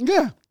fresh.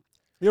 Yeah,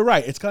 you're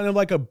right. It's kind of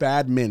like a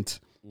bad mint.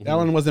 That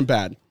one wasn't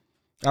bad.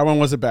 All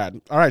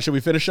right, should we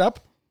finish up?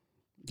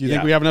 Do you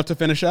think Yeah. we have enough to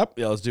finish up?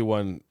 Yeah, let's do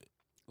one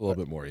a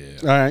little bit more. Yeah.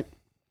 All right.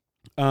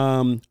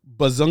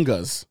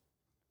 Bazungas.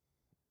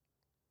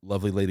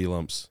 Lovely lady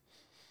lumps.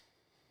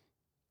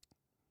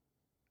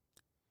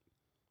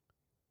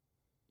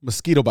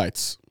 Mosquito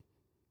bites.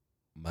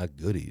 My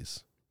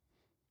goodies.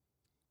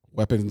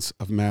 Weapons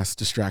of mass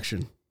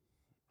distraction.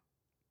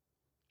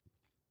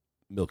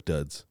 Milk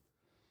duds.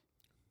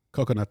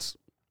 Coconuts.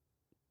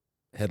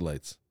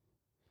 Headlights.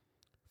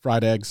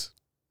 Fried eggs.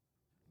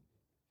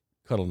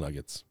 Cuddle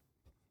nuggets.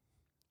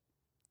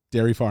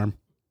 Dairy farm.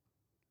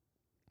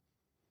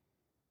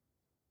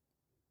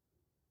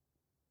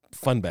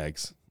 Fun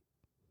bags.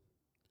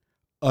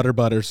 Utter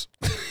butters.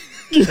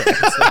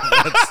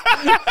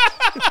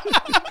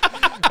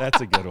 That's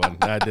a good one.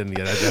 I didn't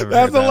get it.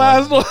 That's the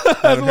last one.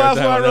 That's the last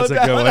one I wrote That's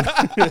a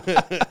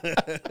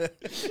down.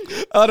 good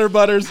one. Utter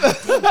butters.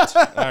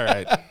 All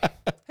right.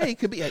 Hey, it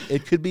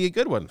could be a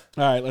good one.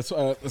 All right, let's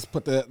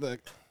put the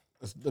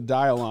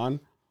dial on.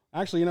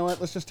 Actually, you know what?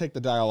 Let's just take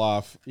the dial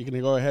off. You can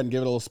go ahead and give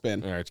it a little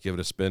spin. All right, let's give it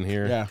a spin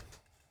here. Yeah.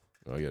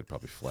 Oh, yeah,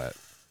 probably flat.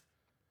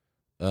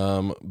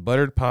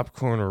 Buttered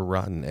popcorn or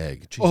rotten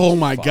egg. Jesus Oh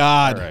my fuck.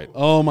 God. All right.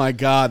 Oh my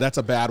God. That's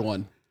a bad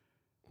one.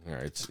 All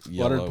right. It's Buttered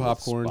yellow with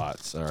popcorn.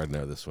 spots. All right, I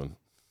know this one.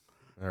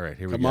 All right,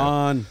 here we Come go.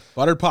 on.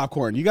 Buttered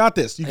popcorn. You got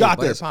this. You got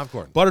buttered this.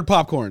 popcorn. Buttered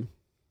popcorn.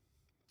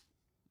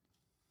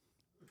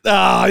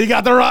 Oh, you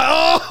got the right.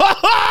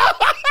 Oh.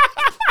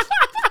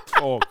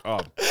 Oh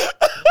God.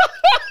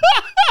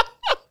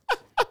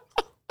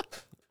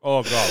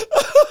 Oh God.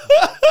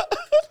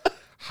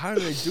 How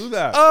did they do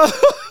that?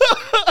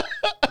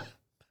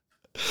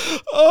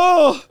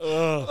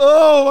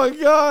 Oh my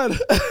God.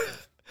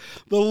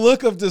 The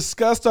look of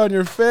disgust on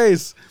your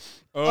face.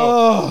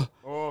 Oh.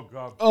 Oh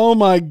God. Oh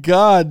my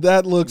God.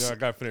 That looks. I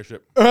gotta finish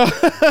it.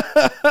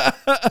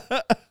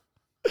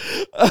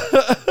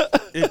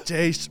 It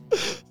tastes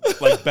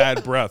like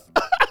bad breath.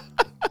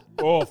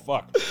 Oh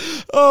fuck.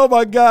 Oh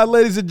my God,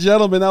 ladies and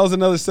gentlemen, that was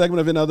another segment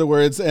of In Other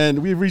Words, and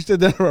we've reached the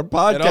end of our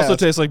podcast. It also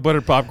tastes like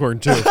buttered popcorn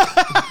too.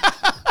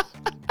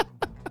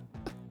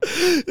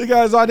 Hey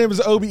guys, my name is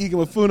Obi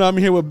Ikemefuna. I'm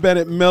here with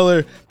Bennett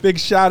Miller. Big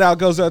shout out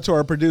goes out to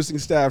our producing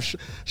staff,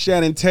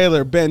 Shannon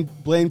Taylor,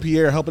 Blaine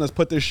Pierre, helping us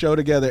put this show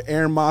together.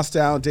 Aaron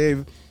Mostow,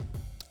 Dave.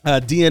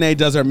 DNA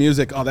does our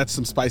music. Oh, that's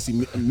some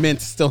spicy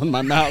mint still in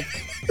my mouth.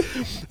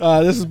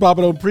 This is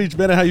Papa Don't Preach.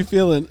 Bennett, how you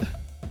feeling?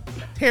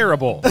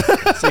 Terrible.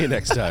 See you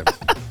next time.